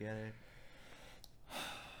not going to get it.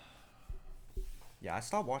 Yeah, I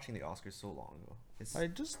stopped watching the Oscars so long ago.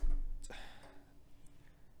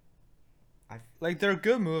 Like, they're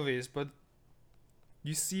good movies, but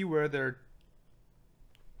you see where their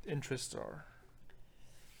interests are.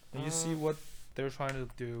 And you see what they're trying to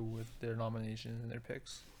do with their nominations and their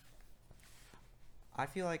picks. I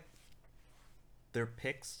feel like their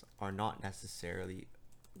picks are not necessarily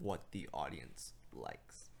what the audience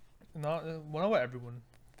likes. Not what everyone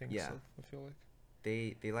thinks Yeah. of, I feel like.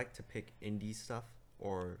 They like to pick indie stuff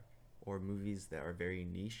or movies that are very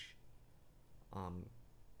niche.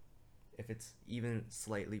 If it's even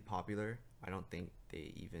slightly popular, I don't think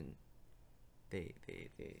they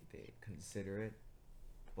consider it.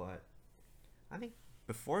 But I think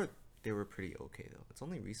before they were pretty okay though. It's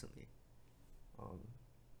only recently.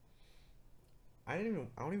 I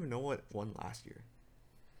don't even know what won last year.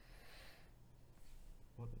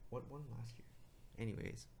 What won last year?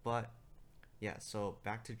 Anyways, but yeah, so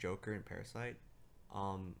back to Joker and Parasite.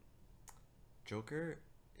 Joker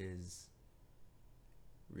is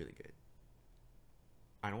really good.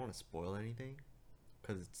 I don't want to spoil anything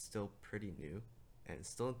because it's still pretty new and it's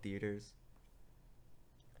still in theaters.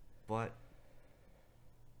 But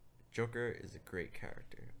Joker is a great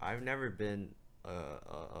character. I've never been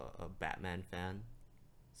a Batman fan,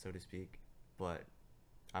 so to speak, but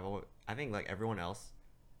I think like everyone else,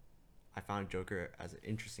 I found Joker as an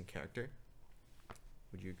interesting character.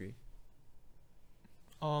 Would you agree?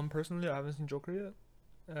 Personally, I haven't seen Joker yet,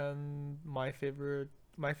 and my favorite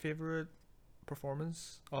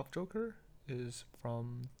performance of Joker is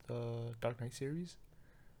from the Dark Knight series.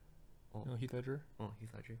 Oh, You know, Heath Ledger.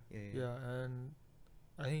 Heath Ledger. Yeah. Yeah, and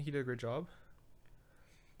I think he did a great job.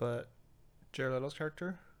 But Jared Leto's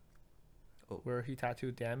character, where he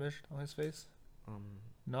tattooed damage on his face,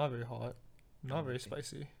 not very hot, not very Okay.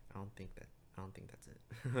 spicy. I don't think that's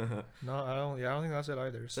it. No, I don't. Yeah, I don't think that's it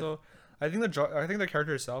either. So, I think I think the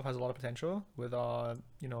character itself has a lot of potential with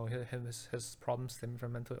you know, his problems stemming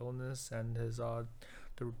from mental illness and his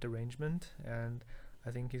derangement, and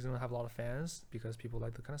I think he's gonna have a lot of fans because people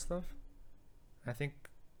like that kind of stuff. I think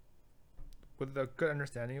with a good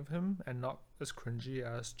understanding of him and not as cringy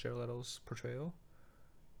as Jared Leto's portrayal,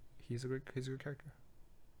 he's a good character.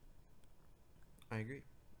 I agree.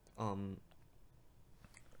 I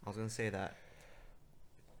was gonna say that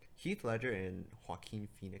Heath Ledger and Joaquin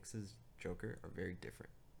Phoenix's Joker are very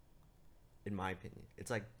different, in my opinion.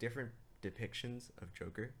 It's like different depictions of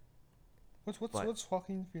Joker. What's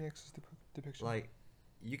Joaquin Phoenix's depiction? Like,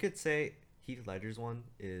 you could say Heath Ledger's one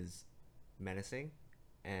is menacing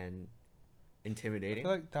and I intimidating.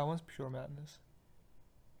 feel like that one's pure madness.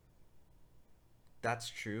 That's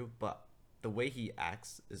true, but the way he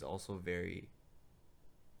acts is also very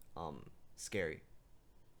scary.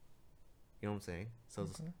 You know what I'm saying? So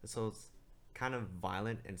Okay. it's kind of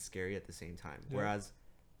violent and scary at the same time. Yeah. Whereas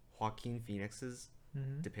Joaquin Phoenix's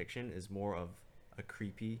Mm-hmm. depiction is more of a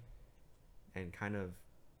creepy and kind of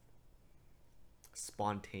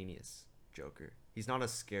spontaneous Joker. He's not a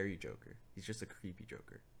scary Joker. He's just a creepy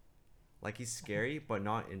Joker. Like, he's scary, but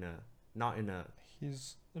not in a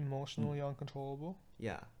He's emotionally uncontrollable.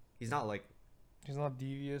 yeah. He's not like He's not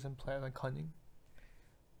devious and planned and cunning.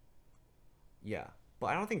 yeah. But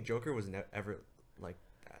I don't think Joker was ever like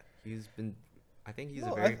that. I think he's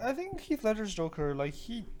No, a very I think Heath Ledger's Joker, like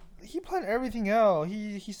he planned everything out.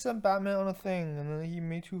 He sent Batman on a thing, and then he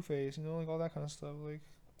made Two-Face, you know, like all that kind of stuff. Like,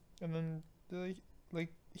 and then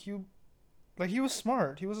he was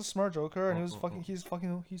smart. He was a smart Joker, and he's fucking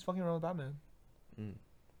around with Batman.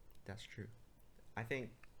 that's true. I think,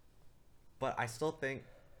 but I still think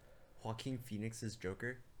Joaquin Phoenix's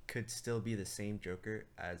Joker could still be the same Joker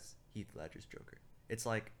as Heath Ledger's Joker. It's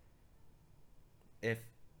like if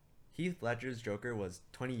Heath Ledger's Joker was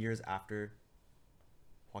 20 years after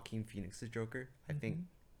Joaquin Phoenix's Joker, I think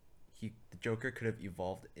the Joker could have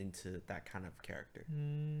evolved into that kind of character.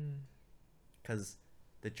 Because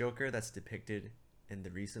the Joker that's depicted in the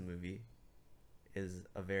recent movie is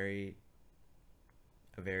a very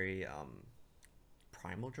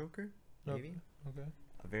primal Joker, maybe. Okay.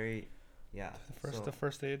 A very yeah. The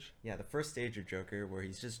first stage. Yeah, the first stage of Joker where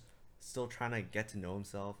he's just still trying to get to know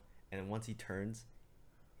himself, and then once he turns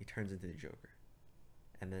into the Joker,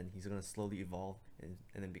 and then he's gonna slowly evolve and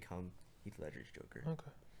then become Heath Ledger's Joker.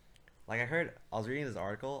 Okay. Like, I was reading this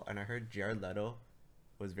article and I heard Jared Leto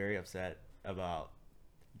was very upset about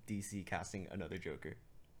DC casting another Joker.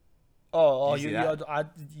 Oh, Did you see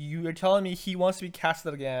that? you're telling me he wants to be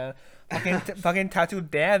casted again? Fucking tattoo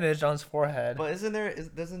damage on his forehead. But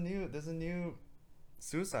there's a new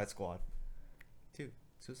Suicide Squad 2.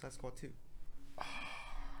 Suicide Squad 2.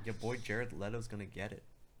 Your boy Jared Leto's gonna get it.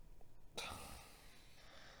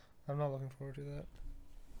 I'm not looking forward to that.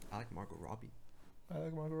 I like Margot Robbie. I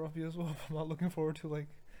like Margot Robbie as well, but I'm not looking forward to like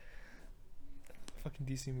a fucking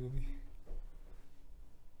DC movie.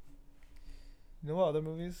 You know what other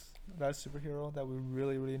movies that superhero that we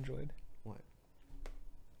really, really enjoyed? What?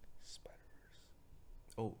 Spider-Verse.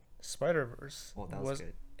 Oh. Spider-Verse Oh, that was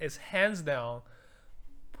good. is hands down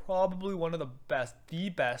probably one of the best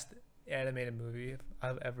animated movie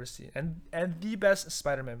I've ever seen, and the best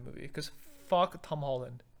Spider-Man movie. Cause fuck Tom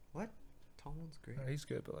Holland. What? Tom Holland's great. He's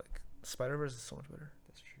good, but like Spider-Verse is so much better.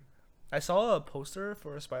 That's true. I saw a poster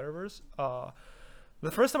for Spider-Verse. The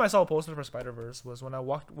first time I saw a poster for Spider-Verse was when I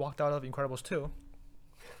walked out of Incredibles 2.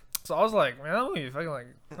 So I was like, man,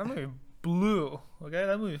 that movie blew. Okay,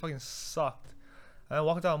 that movie fucking sucked. And I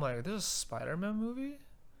walked out, I'm like, this is a Spider-Man movie?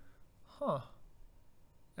 Huh.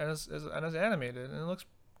 And it's animated and it looks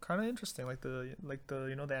kind of interesting, like the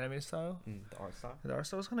you know, the anime style. The art style. The art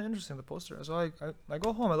style was kind of interesting. The poster. So I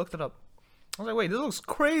go home. I looked it up. I was like, wait, this looks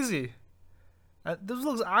crazy. This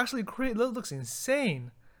looks actually crazy. This looks insane.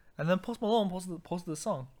 And then Post Malone posted the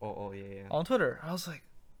song. Oh yeah. On Twitter. I was like,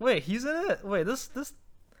 wait, he's in it. Wait, this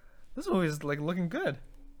movie is like looking good.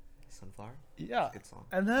 Sunflower. Yeah. Good song.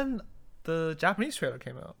 And then the Japanese trailer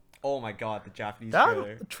came out. Oh my god, the Japanese That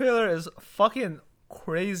trailer. trailer is fucking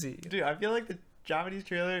crazy. Dude, I feel like the Japanese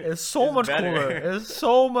trailer It's so is much better. cooler. It's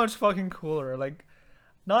so much fucking cooler. Like,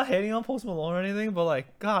 not hating on Post Malone or anything, but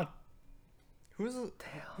like, God. Who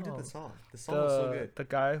did the song? The song was so good. The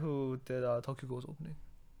guy who did Tokyo Ghoul's opening.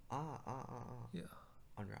 Yeah. Yeah.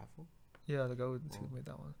 Unravel. Yeah, the guy who made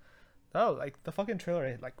that one. That, like, the fucking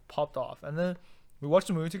trailer like popped off, and then we watched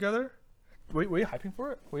the movie together. Were you hyping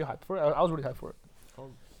for it? Were you hyped for it? I was really hyped for it.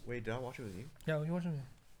 Oh wait, did I watch it with you? Yeah, you watched it with me.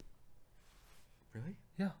 Really?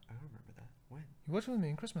 Yeah, I don't remember that. When? you watched it with me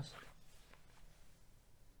in Christmas.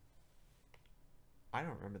 I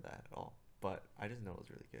don't remember that at all, but I just know it was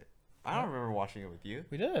really good. I don't Yeah. remember watching it with you.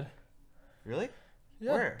 We did. Really?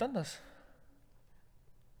 Yeah, Where? done this.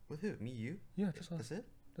 With who? Me, you? Yeah, just us. That's it?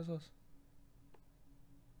 Just us.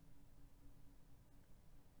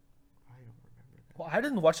 I don't remember that. Well, I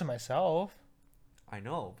didn't watch it myself. I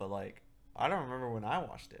know, but like, I don't remember when I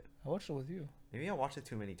watched it. I watched it with you. Maybe I watched it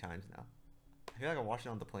too many times now. I feel like I watched it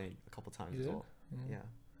on the plane a couple times You as did? well. Mm. Yeah.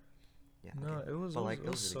 Yeah. No, okay. it was. But, It was, like, it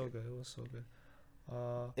was really so good. It was so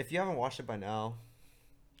good. If you haven't watched it by now,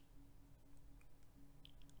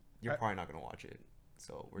 you're I- probably not gonna watch it.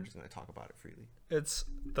 So we're just gonna talk about it freely. It's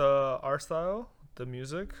the art style, the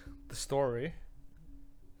music, the story.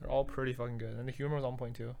 They're all pretty fucking good, and the humor was on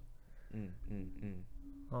point too.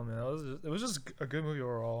 Oh man, it was just a good movie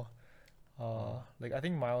overall. Like I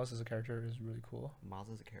think Miles as a character is really cool. Miles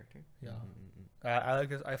is a character. Yeah. Mm-mm-mm. I like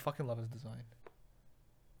his. I fucking love his design.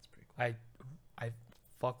 It's pretty cool. I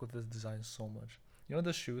fuck with his design so much. You know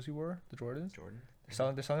the shoes he wore, the Jordans. Jordan.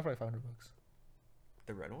 They're selling for like $500.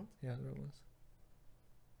 The red ones. Yeah, the red ones.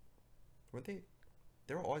 Weren't they?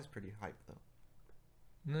 They were always pretty hype though.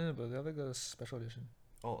 No, but they have like a special edition.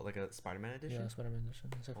 Oh, like a Spider-Man edition. Yeah, Spider-Man edition.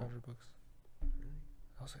 It's like Oh. $500. Really?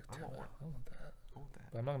 I was like, I damn, want I one. want that. I want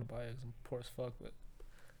that. But I'm not gonna buy it because I'm poor as fuck. But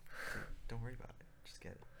Don't worry about it. Just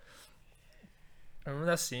get it. I remember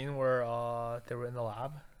that scene where they were in the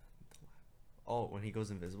lab, Oh, when he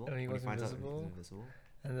goes invisible. When he goes finds out invisible. he's invisible.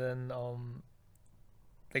 and then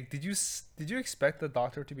like did you expect the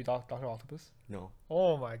Doctor to be Doctor Octopus? No,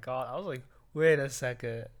 Oh my god! I was like, wait a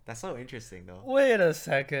second, that's so interesting though. wait a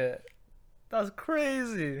second, that's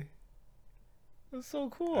crazy. That's so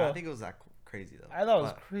cool. I don't think it was that crazy though. I thought it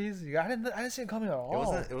was but crazy. I didn't see it coming at all.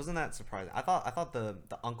 It wasn't that surprising. I thought the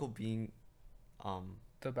uncle being,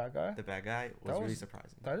 The bad guy. the bad guy was really was-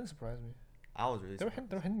 surprising. That didn't surprise me. I was really surprised.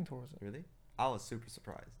 They were hinting towards it. Really? I was super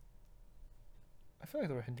surprised. I feel like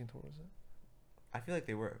they were hinting towards it. I feel like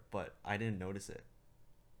they were, but I didn't notice it.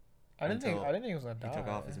 I didn't think Until he was gonna He die. took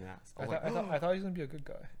off his mask. I was thought, like, I thought he was gonna be a good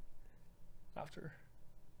guy. After.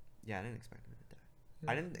 yeah, I didn't expect him to die.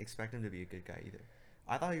 Yeah. I didn't expect him to be a good guy either.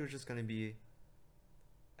 I thought he was just gonna be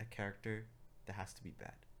a character that has to be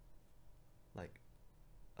bad, like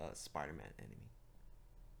a Spider-Man enemy.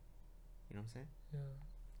 You know what I'm saying? Yeah.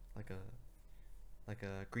 Like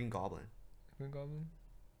a Green Goblin. Green Goblin.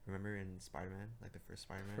 Remember in Spider-Man, like the first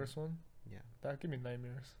Spider-Man? First one. Yeah. That gave me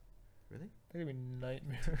nightmares. Really? That gave me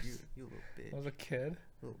nightmares. You little bitch. I was a kid.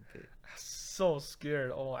 Little bitch. So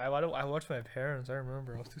scared. Oh, I watched my parents. I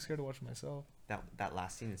remember. I was too scared to watch myself. That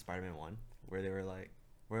last scene in Spider-Man 1 where they were like,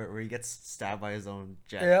 where he gets stabbed by his own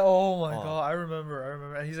jet. Yeah. Oh my Oh. god. I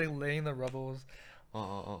remember. And he's like laying the rubbles.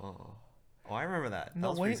 Oh, I remember that. No,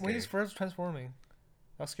 was when pretty he's scary. first transforming,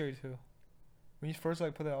 that's scary too. When you first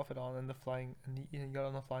like put the outfit on and the flying and he got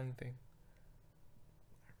on the flying thing.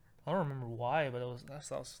 I don't remember why, but that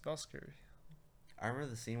was scary. I remember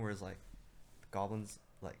the scene where it's like the Goblin's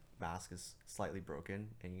like mask is slightly broken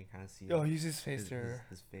and you can kind of see Oh, use his face there.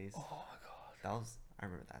 his face. Oh my god. That was I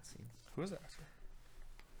remember that scene. Who is that actor?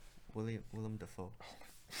 Willem Dafoe.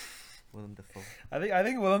 Willem Dafoe. I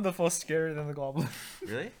think Willem Dafoe's scarier than the Goblin.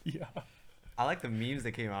 Really? Yeah. I like the memes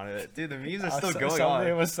that came out of it. Dude, the memes are I still saw- going something on.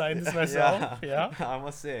 of a scientist myself. Yeah. I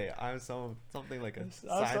must say, I'm something like a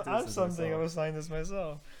scientist. I'm as something of myself. a scientist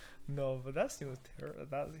myself. No, but that scene was terrible.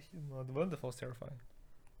 The Willem Dafoe's terrifying.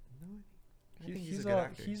 No, I think he's a good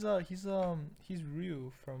actor. He's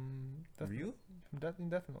Ryu from Ryu? from Death in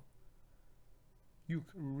Death Note.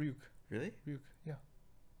 Ryuk, Really? yeah.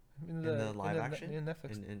 In the live action? in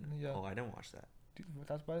Netflix. Yeah. Oh, I didn't watch that. Dude,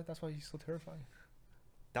 that's why he's so terrifying.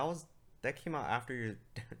 That came out after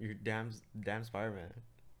your damn Spider-Man.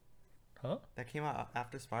 Huh? That came out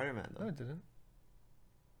after Spider-Man No, though. it didn't.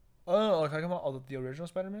 Oh, talking about the original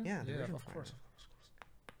Spider-Man? Yeah, the original of course.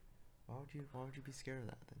 Spider-Man. Why would you be scared of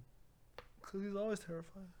that then? Because he's always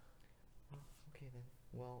terrifying. Okay then.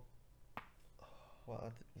 Well,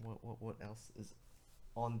 what else is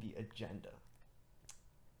on the agenda?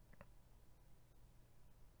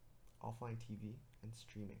 Offline TV and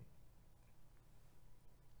streaming.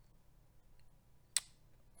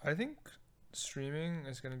 I think streaming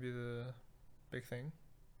is gonna be the big thing.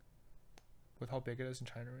 With how big it is in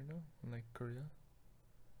China right now, and like Korea.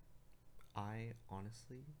 I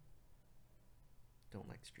honestly don't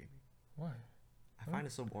like streaming. Why? I find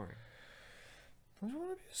it so boring. Don't you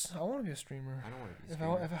want to be? I want to be a streamer. I don't want to be a If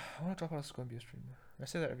streamer. I want to drop out of school and be a streamer, I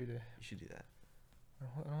say that every day. You should do that.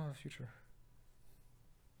 I don't have a future.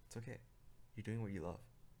 It's okay. You're doing what you love.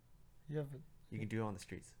 Yeah, You can do it on the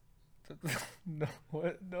streets. but no,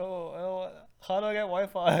 what? No, I don't. How do I get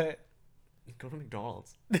Wi-Fi? Go to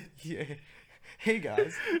McDonald's. Yeah. Hey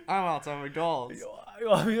guys, I'm outside McDonald's. You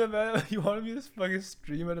want me to you want me to fucking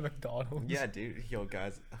stream at a McDonald's? Yeah, dude. Yo,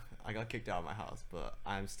 guys, I got kicked out of my house, but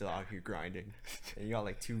I'm still out here grinding. And you got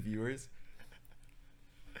like 2 viewers.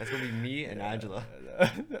 That's gonna be me and Angela. I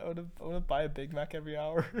wanna buy a Big Mac every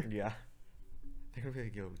hour. Yeah. They're gonna be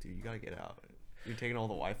like, yo, dude, you gotta get out. You're taking all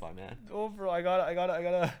the Wi-Fi, man. Oh, bro, I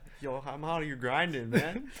gotta. Yo, I'm out of here grinding,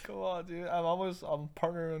 man. Come on, dude. I'm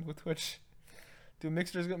partnering with Twitch. Dude,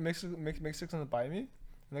 Mixer's gonna buy me, and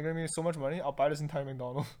they're gonna give me so much money. I'll buy this entire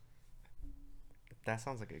McDonald's. That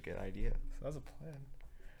sounds like a good idea. So that's a plan.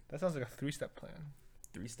 That sounds like a 3-step plan.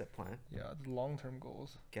 3-step plan. Yeah, the long-term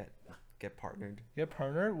goals. Get partnered. Get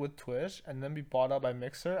partnered with Twitch, and then be bought out by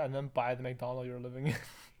Mixer, and then buy the McDonald's you're living in.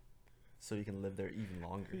 So you can live there even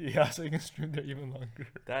longer. Yeah, so you can stream there even longer.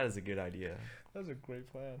 That is a good idea. That's a great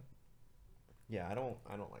plan. Yeah, I don't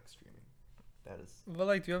like streaming. That is. But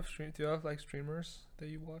like, do you have like streamers that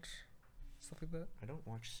you watch, stuff like that? I don't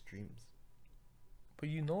watch streams. But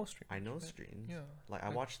you know streamers. I know right? streams. Yeah. Like I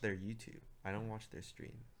watch their YouTube. I don't watch their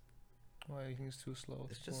stream. Why you think it's too slow?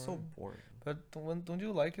 It's just so boring. But don't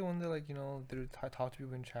you like it when they like they talk to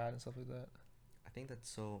people in chat and stuff like that? I think that's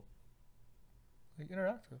so. Like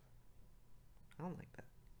interactive. I don't like that.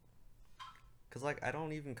 Cause like I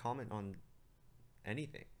don't even comment on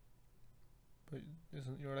anything. But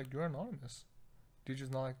you're anonymous. Do you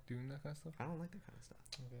just not like doing that kind of stuff? I don't like that kind of stuff.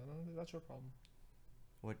 Okay, I don't think that's your problem.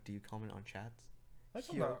 What do you comment on chats? I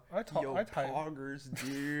type. Poggers,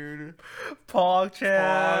 dude. Pog chat.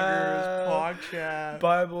 Poggers, Pog chat.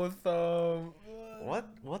 Bible thumb. What?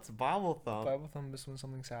 What's Bible thumb? Bible thumb is when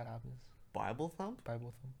something sad happens. Bible thump?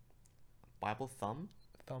 Bible thumb. Bible thumb?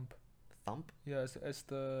 Thump. Thump? Yeah, it's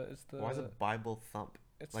the. Why is it Bible thump?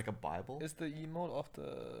 It's like a Bible? It's the emote of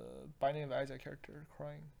the Binding of Isaac character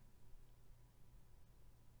crying.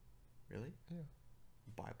 Really? Yeah.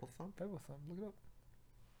 Bible thump? Bible thumb. Look it up.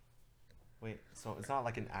 Wait, so it's not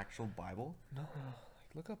like an actual Bible? No.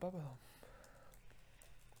 Like, look up Bible thumb.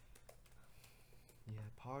 Yeah,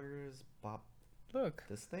 Poggers, Bob. Look.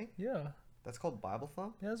 This thing? Yeah. That's called Bible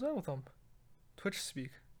thump? Yeah, it's Bible thump. Twitch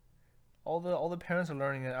speak. All the parents are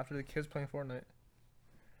learning it after the kids playing Fortnite.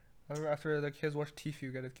 After the kids watch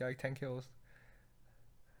Tfue get like 10 kills.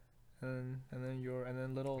 And then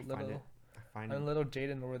little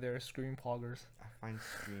Jaden over there screaming poggers. I find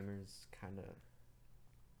streamers kind of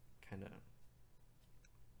cringy.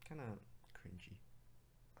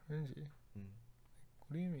 Cringy. Mm.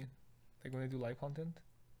 What do you mean? Like when they do live content,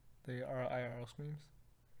 they are IRL streams.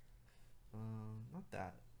 Not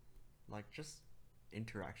that. Like just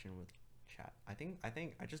interaction with chat. I think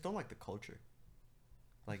I just don't like the culture.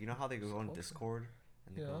 Like you know how they go on Discord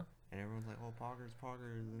and they go, and everyone's like, "Oh, poggers."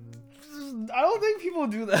 And I don't think people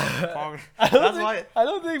do that. Poggers. I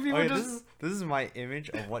don't think people okay, just. This is my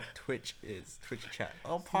image of what Twitch is. Twitch chat.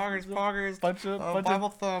 Oh, poggers. Bunch of Bible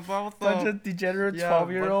thumb. Bunch of degenerate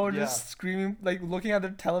 12-year-olds yeah. just screaming, like looking at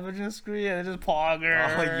their television screen and just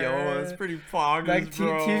poggers. Oh, yo, it's pretty poggers, like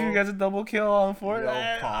bro. Tfue gets a double kill on Fortnite. Yo,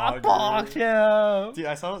 I poggers. pogged him.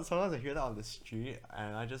 Dude, sometimes I hear that on the street,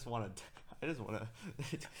 and I just want to. I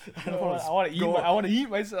want to eat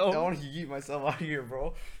myself. I want to eat myself out here,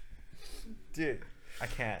 bro. Dude, I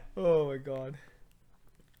can't. Oh my god.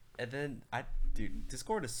 And then dude,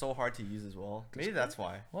 Discord is so hard to use as well. Maybe that's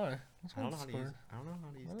why. Why? I don't know how to use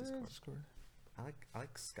Discord. I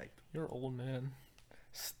like Skype. You're an old man,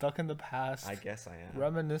 stuck in the past. I guess I am.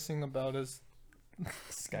 Reminiscing about his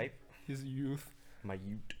Skype. His youth. My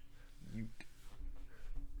Ute.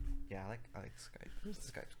 Yeah, I like Skype.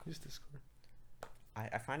 Skype's cool. Use Discord.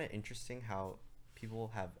 I find it interesting how people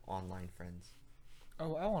have online friends.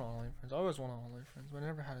 Oh, I want online friends. I always want online friends, but I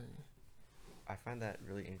never had any. I find that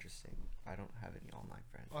really interesting. I don't have any online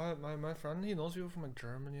friends. My friend, he knows people from like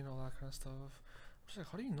Germany and all that kind of stuff. I'm just like,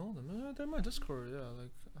 how do you know them? They're in my Discord. Yeah,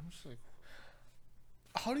 like I'm just like,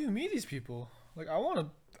 how do you meet these people? Like I want to.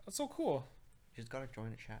 That's so cool. You just gotta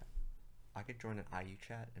join a chat. I could join an IU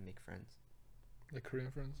chat and make friends. Like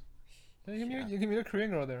Korean friends. Yeah, you can meet a Korean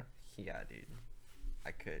girl there. Yeah, dude. I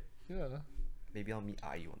could. Yeah. Maybe I'll meet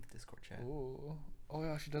IU on the Discord chat. Oh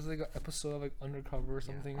yeah, she does like an episode of like Undercover or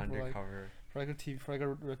something. Yeah, Undercover. For like a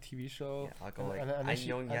TV show. Yeah, I'll go like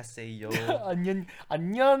안녕하세요.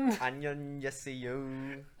 안녕.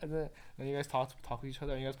 안녕하세요. And then you guys talk with each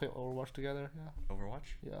other and you guys play Overwatch together. Yeah.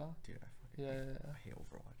 Overwatch? Yeah. Dude, I hate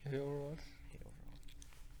Overwatch. You hate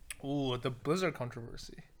Overwatch? Ooh, the Blizzard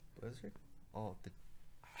controversy. Blizzard? Oh,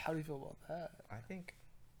 how do you feel about that? I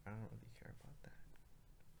don't really care about that.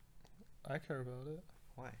 I care about it.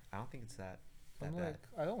 Why? I don't think it's that I'm bad. like,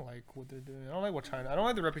 I don't like what they're doing. I don't like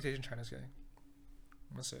the reputation China's getting.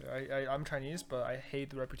 Let's say I'm Chinese, but I hate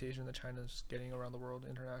the reputation that China's getting around the world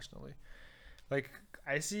internationally. Like,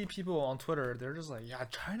 I see people on Twitter, they're just like, yeah,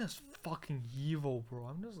 China's fucking evil, bro.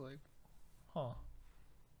 I'm just like, huh.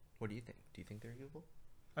 What do you think? Do you think they're evil?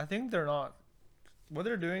 I think they're not. What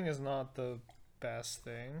they're doing is not the best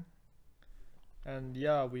thing. And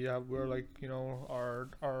yeah, we're like,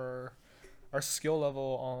 our skill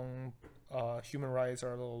level on human rights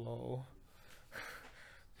are a little low.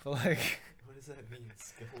 But like, What does that mean?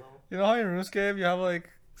 Skill level? you know how in RuneScape you have like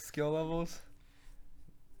skill levels?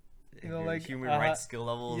 If know, your like, human rights skill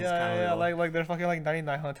level is kind Yeah, of like they're fucking like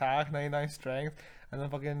 99 attack, 99 strength, and then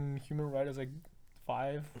fucking human right is like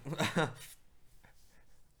 5.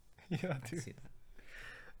 Yeah, I dude. see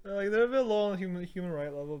that. Like they're a bit low on human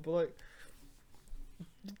right level, but like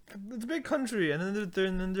it's a big country, and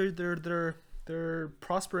they're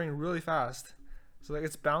prospering really fast. So like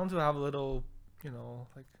it's bound to have a little,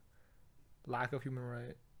 like lack of human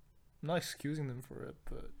right. I'm not excusing them for it,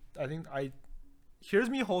 but I think here's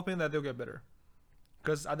me hoping that they'll get better.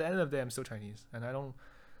 Because at the end of the day, I'm still Chinese, and I don't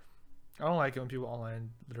like it when people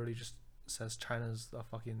online literally just says China's a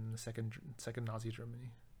fucking second Nazi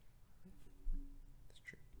Germany. That's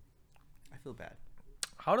true. I feel bad.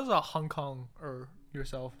 How does a Hong Kong or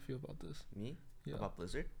yourself feel about this? Me? Yeah, About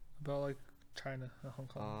Blizzard? about like China and Hong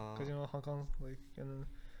Kong, because Hong Kong's like in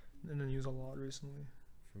the news a lot recently.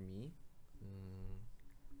 For me,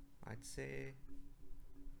 I'd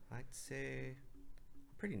say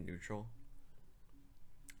pretty neutral.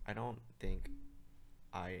 I don't think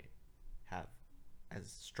I have as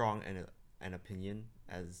strong an opinion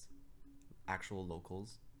as actual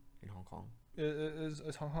locals in Hong Kong. Is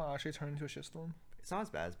Hong Kong actually turned into a shitstorm? It's not as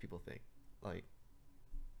bad as people think. Like,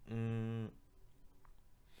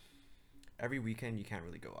 every weekend you can't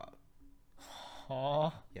really go out.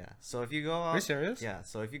 Huh? Yeah. So if you go out, Are you serious? yeah.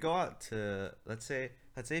 So if you go out to, let's say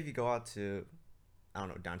if you go out to, I don't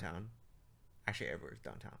know, downtown. Actually, everywhere's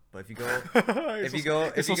downtown. But if you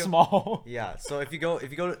go, it's so small. yeah. So if you go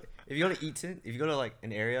to Eaton, if you go to like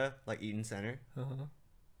an area like Eaton Center, Uh-huh.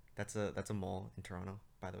 that's a mall in Toronto,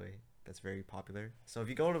 by the way. That's very popular. So if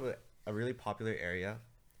you go to a really popular area,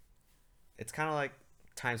 it's kind of like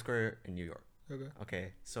Times Square in New York. Okay.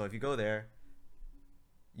 Okay. So if you go there,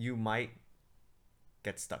 you might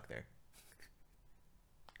get stuck there.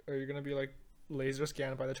 Are you gonna be like laser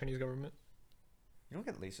scanned by the Chinese government? You don't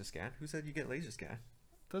get laser scan. Who said you get laser scan?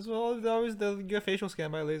 That's what they'll get facial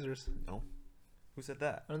scanned by lasers. No. Who said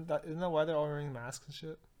that? And isn't that why they're all wearing masks and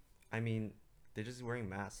shit? I mean, they're just wearing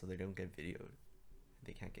masks so they don't get videoed.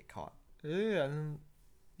 They can't get caught. Yeah, and then,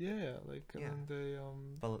 yeah, like and Yeah.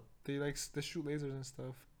 then But they shoot lasers and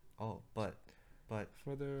stuff but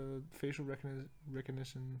for their facial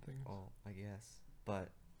recognition things. I guess. But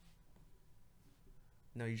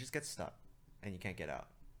no, you just get stuck and you can't get out.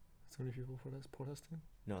 So many people protesting.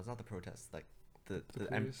 No, it's not the protests. Like the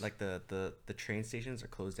police. like the train stations are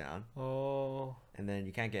closed down, Oh, and then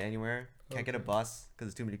you can't get anywhere. Can't get a Okay. bus because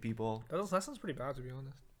there's too many people. that sounds pretty bad, to be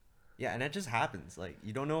honest. Yeah, and it just happens. Like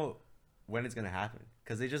you don't know when it's gonna happen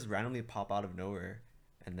because they just randomly pop out of nowhere,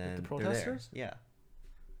 and then the they're there. protesters? Yeah.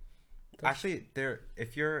 That's- Actually, they're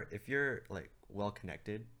if you're like well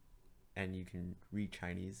connected, and you can read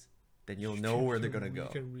Chinese, then you'll know where they're gonna go. You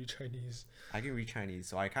can read Chinese. I can read Chinese,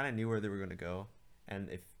 so I kind of knew where they were gonna go, and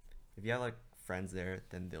if you have like friends there,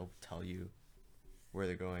 then they'll tell you where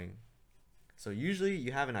they're going. So usually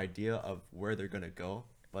you have an idea of where they're gonna go,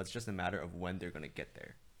 but it's just a matter of when they're gonna get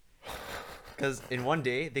there. Because in one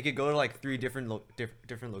day they could go to like 3 different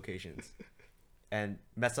locations, and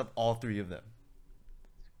mess up all 3 of them.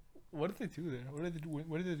 What did they do there? What did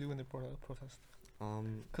they do when they protest?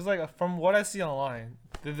 Um, Cause like from what I see online,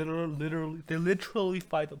 they literally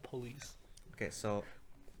fight the police. okay, so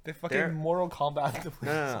They fucking They're- Mortal Kombat the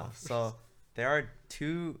police. no. So there are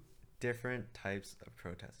 2 different types of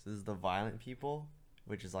protests. This is the violent people,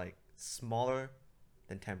 which is like smaller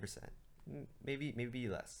than 10%, maybe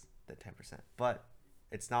less than 10%, but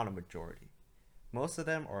it's not a majority. Most of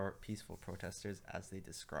them are peaceful protesters, as they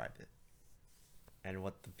describe it. And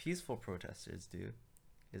what the peaceful protesters do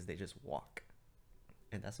is they just walk,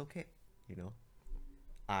 and that's okay.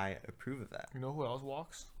 I approve of that. You know who else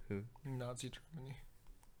walks? Who? Nazi Germany.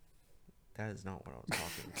 That is not what I was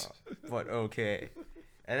talking about. But okay.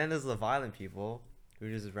 And then there's the violent people who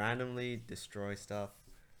just randomly destroy stuff,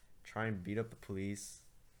 try and beat up the police.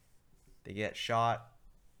 They get shot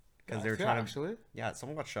because they were trying to. actually. Yeah,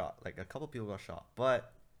 someone got shot. Like a couple people got shot,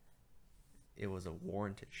 but it was a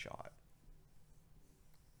warranted shot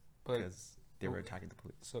But because they were attacking the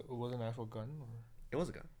police. so it was an actual gun, or It was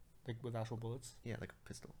a gun. like with actual bullets. Yeah, like a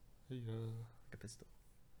pistol. Yeah. Like a pistol.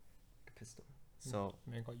 Like a pistol. So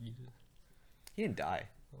Man got yeeted. he didn't die.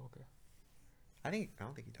 Oh, okay. I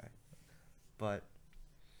don't think he died. But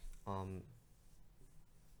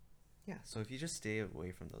yeah, so if you just stay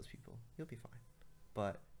away from those people, you'll be fine.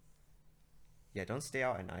 But yeah, don't stay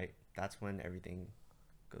out at night. That's when everything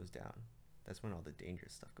goes down. That's when all the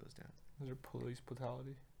dangerous stuff goes down. Is there police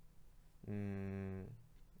brutality?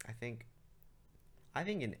 I think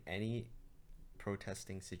in any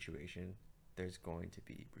protesting situation, there's going to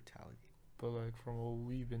be brutality. But like from what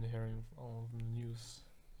we've been hearing on the news,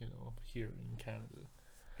 here in Canada,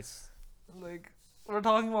 It's like we're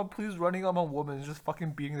talking about police running up on women, just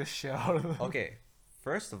fucking beating the shit out of them. okay.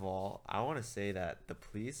 First of all, I want to say that the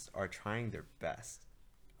police are trying their best.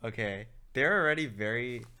 Okay, they're already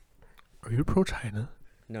very. Are you pro China?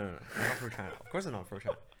 No, I'm not pro China. Of course, I'm not pro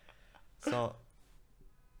China. So,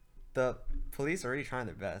 the police are already trying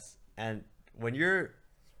their best, and when you're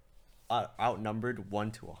outnumbered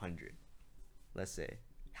 1 to 100, let's say,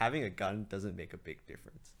 having a gun doesn't make a big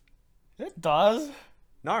difference. It does.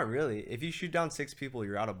 Not really. If you shoot down 6 people,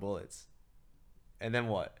 you're out of bullets. And then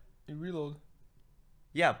what? You reload.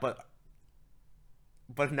 Yeah, but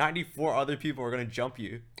 94 other people are gonna jump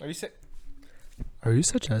you. Are you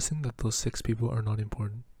suggesting that those 6 people are not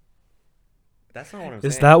important? That's not what I'm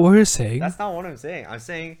saying. Is that what you're saying? That's not what I'm saying. I'm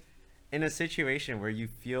saying in a situation where you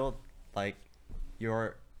feel like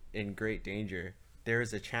you're in great danger, there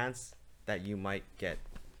is a chance that you might get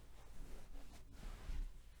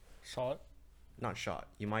Shot. not shot.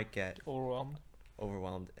 You might get Overwhelmed.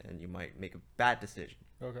 and you might make a bad decision.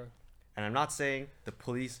 Okay. And I'm not saying the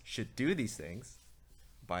police should do these things,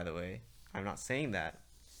 by the way. I'm not saying that.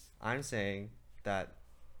 I'm saying that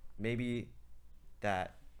maybe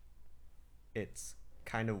that it's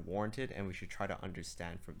kind of warranted and we should try to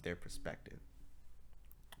understand from their perspective.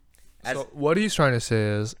 So what he's trying to say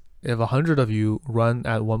is, if 100 of you run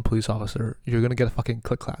at one police officer, you're gonna get a fucking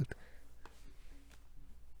click-clacked.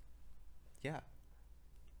 Yeah.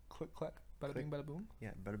 Click-clack. Bada bing, bada boom.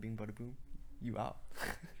 Yeah, bada bing, bada boom. You out.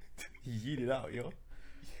 Yeet it out, yo.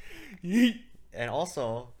 Yeet. And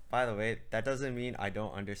also, by the way, that doesn't mean I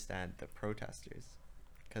don't understand the protesters,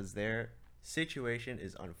 because their situation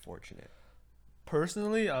is unfortunate.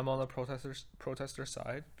 Personally, I'm on the protester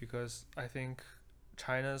side because I think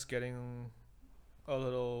China's getting a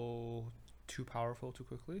little too powerful too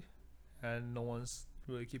quickly, and no one's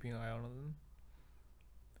really keeping an eye on them.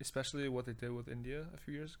 Especially what they did with India a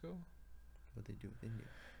few years ago. What they do with India?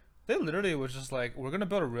 They literally was just like, we're gonna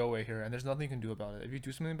build a railway here, and there's nothing you can do about it. If you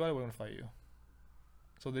do something about it, we're gonna fight you.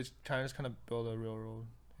 So China's kind of built a railroad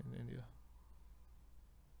in India.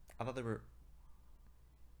 I thought they were.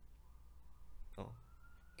 Oh,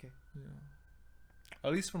 okay. Yeah.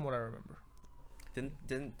 At least from what I remember.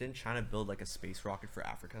 Didn't China build like a space rocket for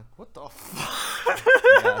Africa? What the fuck?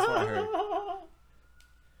 Yeah, that's what I heard.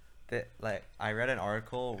 Like I read an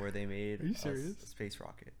article where they made Are you serious? a space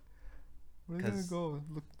rocket. Where are they gonna go?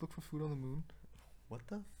 Look for food on the moon? What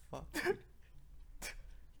the fuck?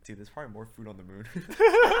 Dude, there's probably more food on the moon.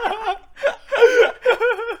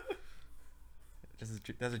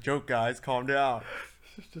 That's a joke, guys. Calm down.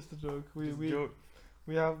 It's just a joke. We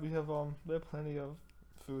have plenty of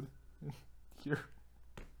food here.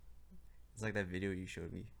 It's like that video you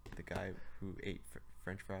showed me. The guy who ate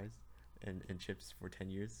French fries and chips for 10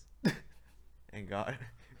 years and got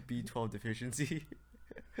B12 deficiency.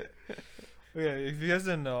 Okay, if you guys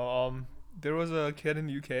didn't know, there was a kid in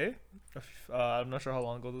the UK. I'm not sure how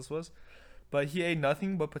long ago this was, but he ate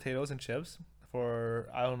nothing but potatoes and chips for,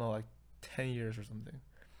 I don't know, like 10 years or something.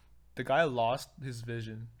 The guy lost his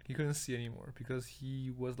vision. He couldn't see anymore because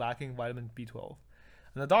he was lacking vitamin B12.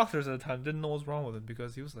 And the doctors at the time didn't know what was wrong with him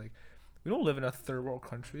because he was like, we don't live in a third world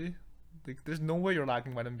country. Like, there's no way you're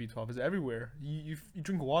lacking vitamin B12. It's everywhere. You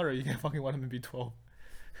drink water, you get fucking vitamin B12.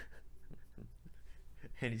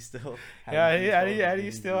 And he still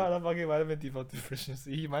he still had a fucking vitamin B12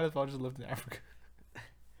 deficiency. He might as well just lived in Africa.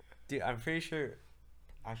 Dude, I'm pretty sure.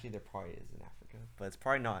 Actually, there probably is in Africa, but it's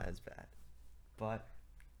probably not as bad. But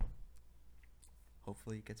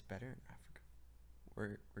hopefully, it gets better in Africa.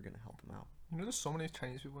 We're gonna help them out. You know, there's so many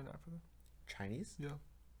Chinese people in Africa. Chinese? Yeah.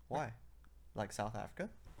 Why? Like South Africa?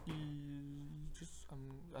 I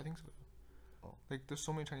think so. Oh. Like, there's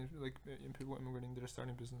so many Chinese people immigrating that are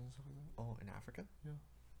starting business and stuff like that. Oh, in Africa? Yeah.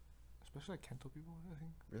 Especially like Kanto people, I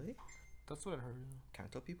think. Really? That's what I heard. Yeah.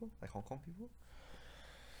 Kanto people? Like Hong Kong people?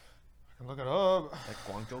 I can look it up. Like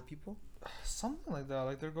Guangzhou people? Something like that.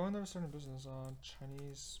 Like, they're going there to start a business.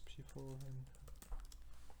 Chinese people and.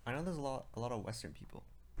 I know there's a lot of Western people,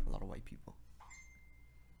 a lot of white people.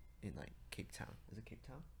 In like Cape Town. Is it Cape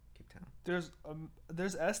Town? Cape Town.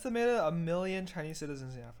 There's estimated 1 million Chinese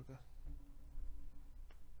citizens in Africa.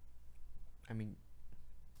 I mean,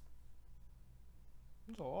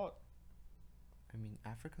 That's a lot.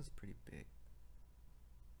 Africa's pretty big.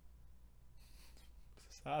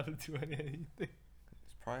 It's not to do anything.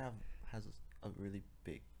 It's probably has a really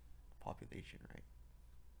big population, right?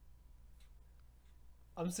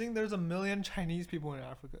 I'm seeing there's 1 million Chinese people in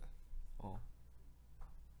Africa. Oh.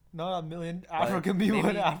 Not 1 million But African people in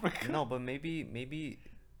maybe- Africa. No, but maybe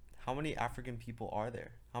how many African people are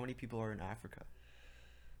there? How many people are in Africa?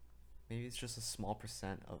 Maybe it's just a small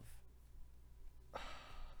percent of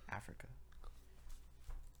Africa.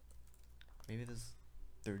 Maybe there's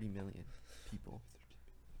 30 million people.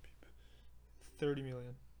 30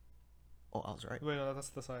 million. Oh, I was right. Wait, no, that's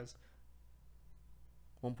the size.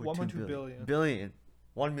 1.2 1.2 billion. billion.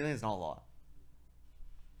 1 million is not a lot.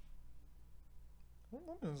 1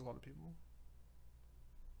 million is a lot of people.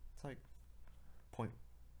 It's like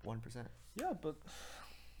 0.1%. Yeah, but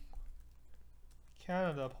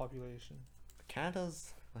Canada population.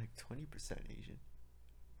 Canada's like 20% Asian.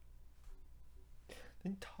 The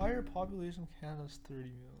entire population of Canada is 30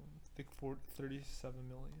 million. I think 37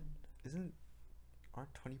 million.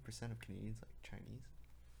 Aren't 20% of Canadians like Chinese?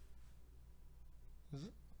 Is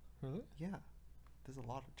it? Really? Yeah. There's a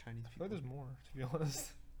lot of Chinese I feel people. like there's more, to be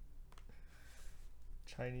honest.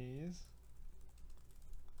 Chinese.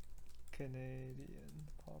 Canadian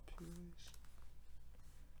population.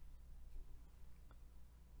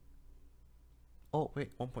 Oh,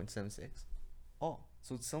 wait, 1.76. Oh,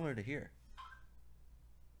 so it's similar to here.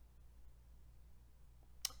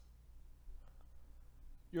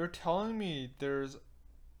 You're telling me there's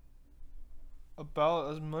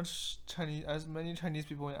about as many Chinese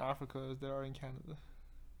people in Africa as there are in Canada.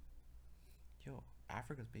 Yo,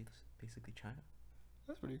 Africa's basically China.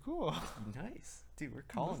 That's pretty cool. Nice. Dude, we're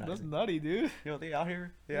That's colonizing. nutty, dude. Yo, they out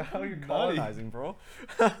here Nutty. colonizing, bro.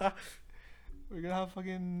 We're gonna have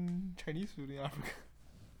fucking Chinese food in Africa.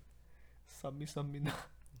 Sammi na.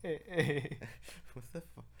 Hey. What the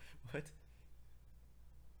what? I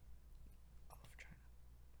love China.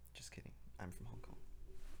 Just kidding. I'm from Hong Kong.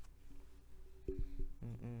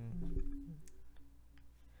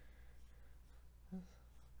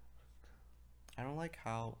 I don't like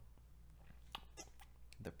how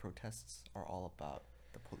the protests are all about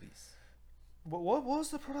the police. What was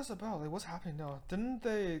the protest about? Like, what's happening now? Didn't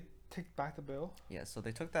they take back the bill? Yeah, so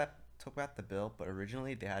they took back the bill, but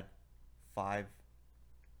originally they had 5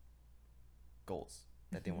 goals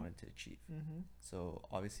that they wanted to achieve. Mm-hmm. So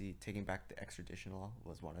obviously taking back the extradition law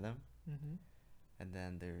was one of them. Mm-hmm. And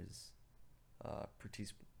then there's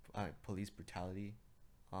police brutality,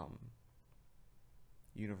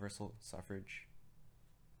 universal suffrage,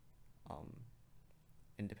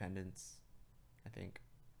 independence, I think,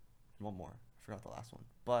 and one more. I forgot the last one.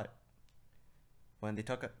 But when they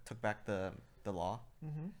took back the law,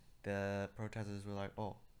 Mm-hmm. the protesters were like,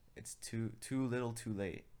 "Oh, it's too little, too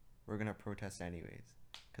late. We're gonna protest anyways,"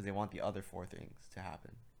 because they want the other 4 things to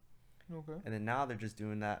happen. Okay. And then now they're just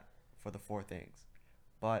doing that for the 4 things.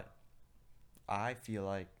 But I feel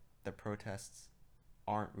like the protests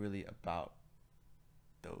aren't really about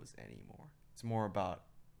those anymore. It's more about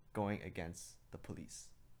going against the police.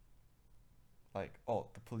 Like, oh,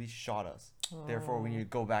 the police shot us. Therefore, we need to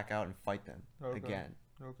go back out and fight them again.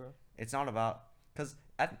 Okay. It's not about... Because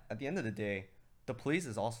at the end of the day, the police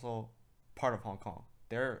is also part of Hong Kong.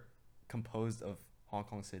 They're composed of Hong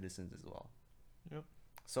Kong citizens as well. Yep.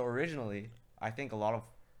 So originally, I think a lot of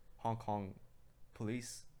Hong Kong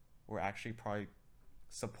police were actually probably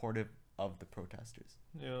supportive of the protesters.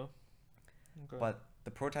 Yeah. Okay. But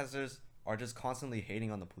the protesters are just constantly hating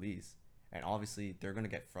on the police. And obviously, they're going to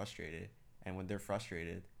get frustrated. And when they're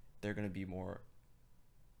frustrated, they're going to be more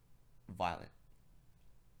violent.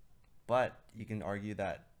 But you can argue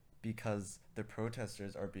that because the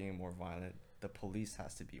protesters are being more violent, the police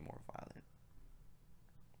has to be more violent.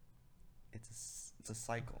 It's a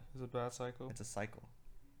cycle. It's a bad cycle. It's a cycle.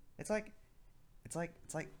 It's like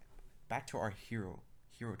back to our hero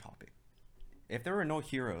topic. If there were no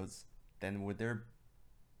heroes, then would there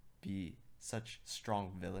be such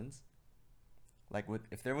strong villains? Like,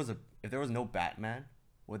 if there was no Batman,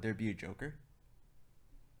 would there be a Joker?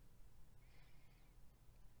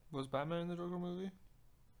 Was Batman in the Joker movie?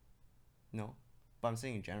 No, but I'm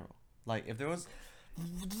saying in general. Like, if there was,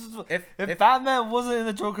 If Batman wasn't in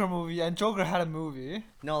the Joker movie and Joker had a movie,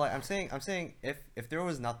 no, like I'm saying if there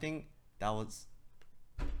was nothing that was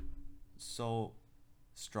so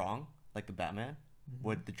strong like the Batman,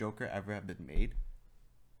 would the Joker ever have been made?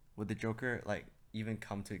 Would the Joker like even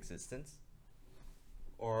come to existence?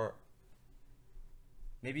 Or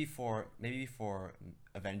maybe for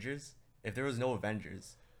Avengers, if there was no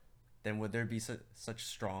Avengers, then would there be such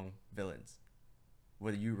strong villains?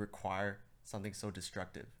 would you require something so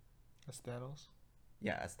destructive? As Thanos.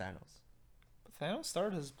 Yeah, as Thanos. But Thanos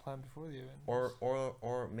started his plan before the Avengers.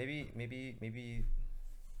 Or maybe.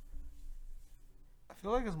 I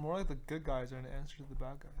feel like it's more like the good guys are an answer to the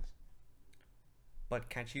bad guys. But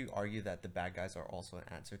can't you argue that the bad guys are also an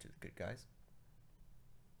answer to the good guys?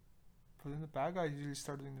 But then the bad guys usually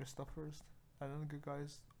start doing their stuff first, and then the good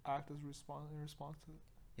guys act as in response to it.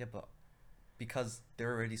 Yeah, but because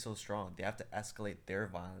they're already so strong, they have to escalate their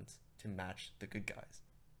violence to match the good guys.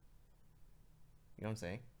 You know what I'm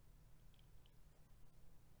saying?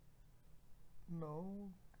 No.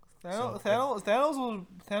 So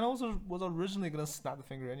Thanos was originally gonna snap the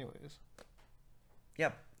finger anyways.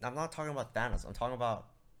 Yeah, I'm not talking about Thanos. I'm talking about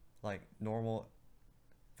like normal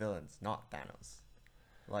villains, not Thanos.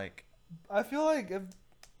 Like, I feel like if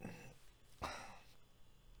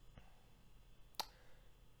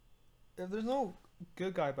there's no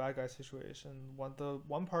good guy bad guy situation, the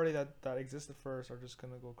one party that existed first are just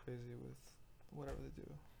gonna go crazy with whatever they do.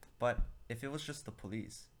 but if it was just the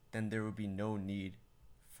police, then there would be no need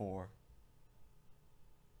for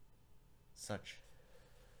such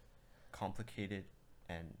complicated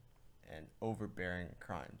and overbearing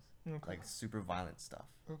crimes, Okay. like super violent stuff.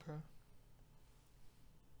 Okay.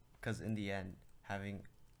 Because in the end, having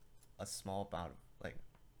a small amount of, like,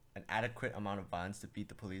 an adequate amount of violence to beat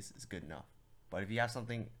the police is good enough. But if you have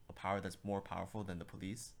a power that's more powerful than the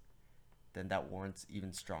police, then that warrants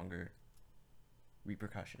even stronger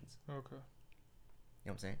repercussions. Okay. You know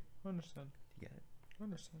what I'm saying? I understand. You get it? I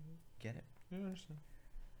understand. Get it? Yeah, I understand.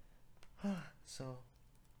 So,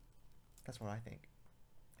 that's what I think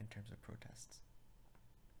in terms of protests.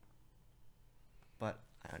 But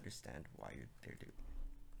I understand why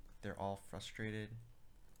they're all frustrated.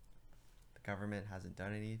 The government hasn't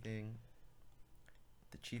done anything.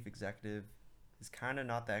 The chief executive is kind of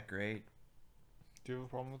not that great. Do you have a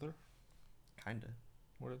problem with her? Kind of.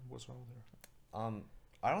 What's wrong with her?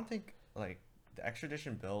 I don't think, like, the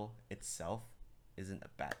extradition bill itself isn't a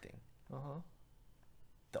bad thing. Uh-huh.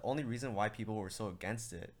 The only reason why people were so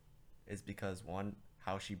against it is because, one,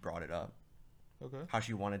 how she brought it up, Okay. how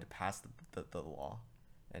she wanted to pass the law,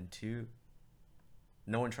 and two,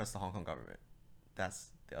 no one trusts the Hong Kong government.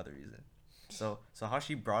 That's the other reason. So how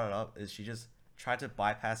she brought it up is she just tried to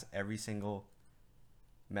bypass every single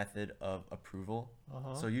method of approval.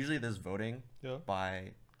 Uh-huh. So usually there's voting Yeah.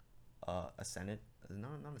 by a senate,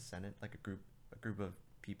 not a senate, like a group of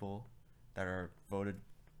people that are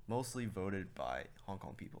mostly voted by Hong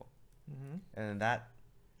Kong people. Mm-hmm. And that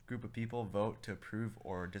group of people vote to approve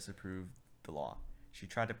or disapprove the law. She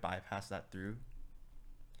tried to bypass that through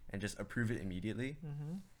and just approve it immediately,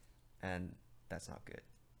 Mm-hmm. and that's not good,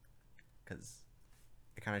 because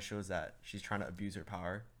it kind of shows that she's trying to abuse her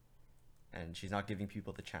power, and she's not giving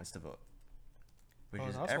people the chance to vote, which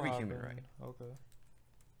is that's every what human happened. right. Okay.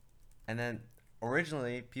 And then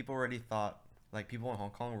originally, people already thought, like, people in Hong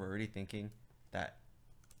Kong were already thinking that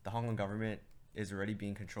the Hong Kong government is already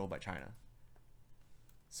being controlled by China.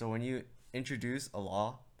 So when you introduce a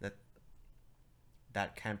law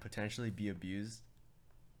that can potentially be abused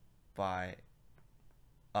by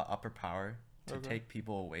a upper power to Okay. take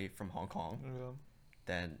people away from Hong Kong, Yeah.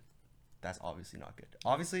 then that's obviously not good.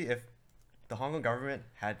 Obviously, if the Hong Kong government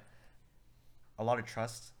had a lot of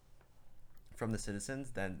trust from the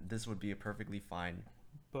citizens, then this would be a perfectly fine.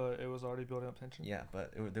 But it was already building up tension. Yeah,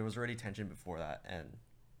 but there was already tension before that, and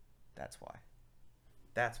that's why.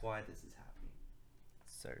 That's why this is happening.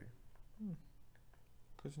 So,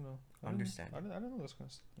 Cause Understand. I didn't know this kind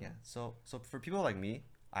of stuff. yeah. So for people like me,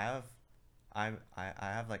 I have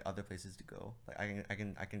like other places to go. Like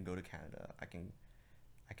I can go to Canada. I can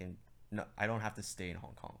no, I don't have to stay in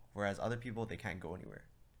Hong Kong. Whereas other people, they can't go anywhere.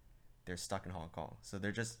 They're stuck in Hong Kong. So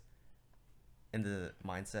they're just in the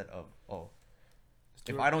mindset of, oh,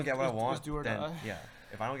 if I don't get what I want, then yeah,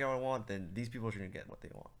 if I don't get what I want, then these people shouldn't get what they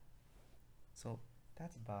want. So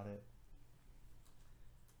that's about it.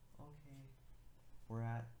 Okay, we're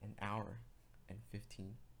at an hour and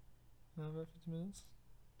 15. About 50 minutes.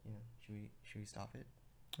 Yeah, should we stop it?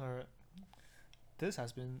 All right. This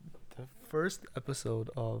has been the first episode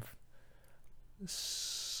of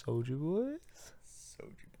Soju Boys.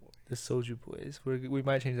 Soju Boy. The Soju Boys. We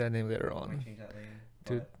might change that name later I on. might change that name.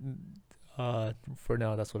 Dude, but for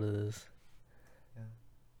now, that's what it is. yeah.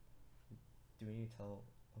 Do we need to tell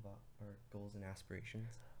about our goals and aspirations?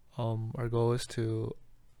 Our goal is to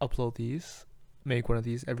upload these, make one of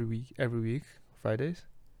these every week, Fridays,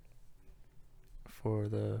 for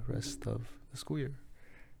the rest of the school year.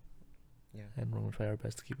 Yeah. And we're gonna try our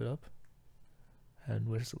best to keep it up. And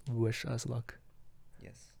wish us luck.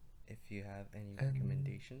 Yes. if you have any And-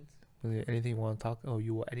 recommendations. Really, anything you want to talk?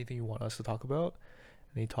 Anything you want us to talk about?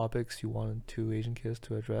 Any topics you want two Asian kids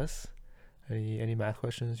to address? Any math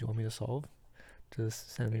questions you want me to solve? Just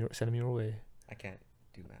send them your way. I can't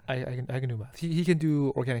do math. I can do math. He can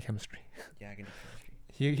do organic chemistry. Yeah, I can do chemistry.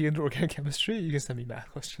 He can do organic chemistry. You can send me math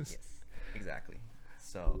questions. Yes, exactly.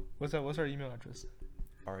 So What's our email address?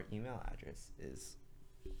 our email address is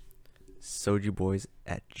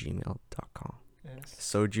sojuboys@gmail.com. Yes.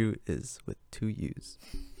 Soju is with 2 U's.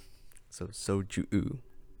 So soju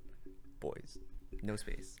boys. No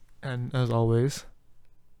space. And as always,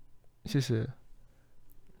 谢谢.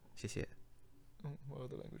 谢谢. What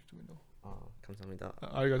other language do we know? 감사합니다.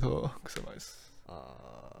 arigato gozaimasu.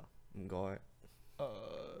 응거이.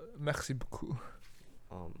 Merci beaucoup.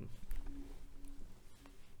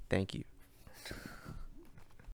 Thank you.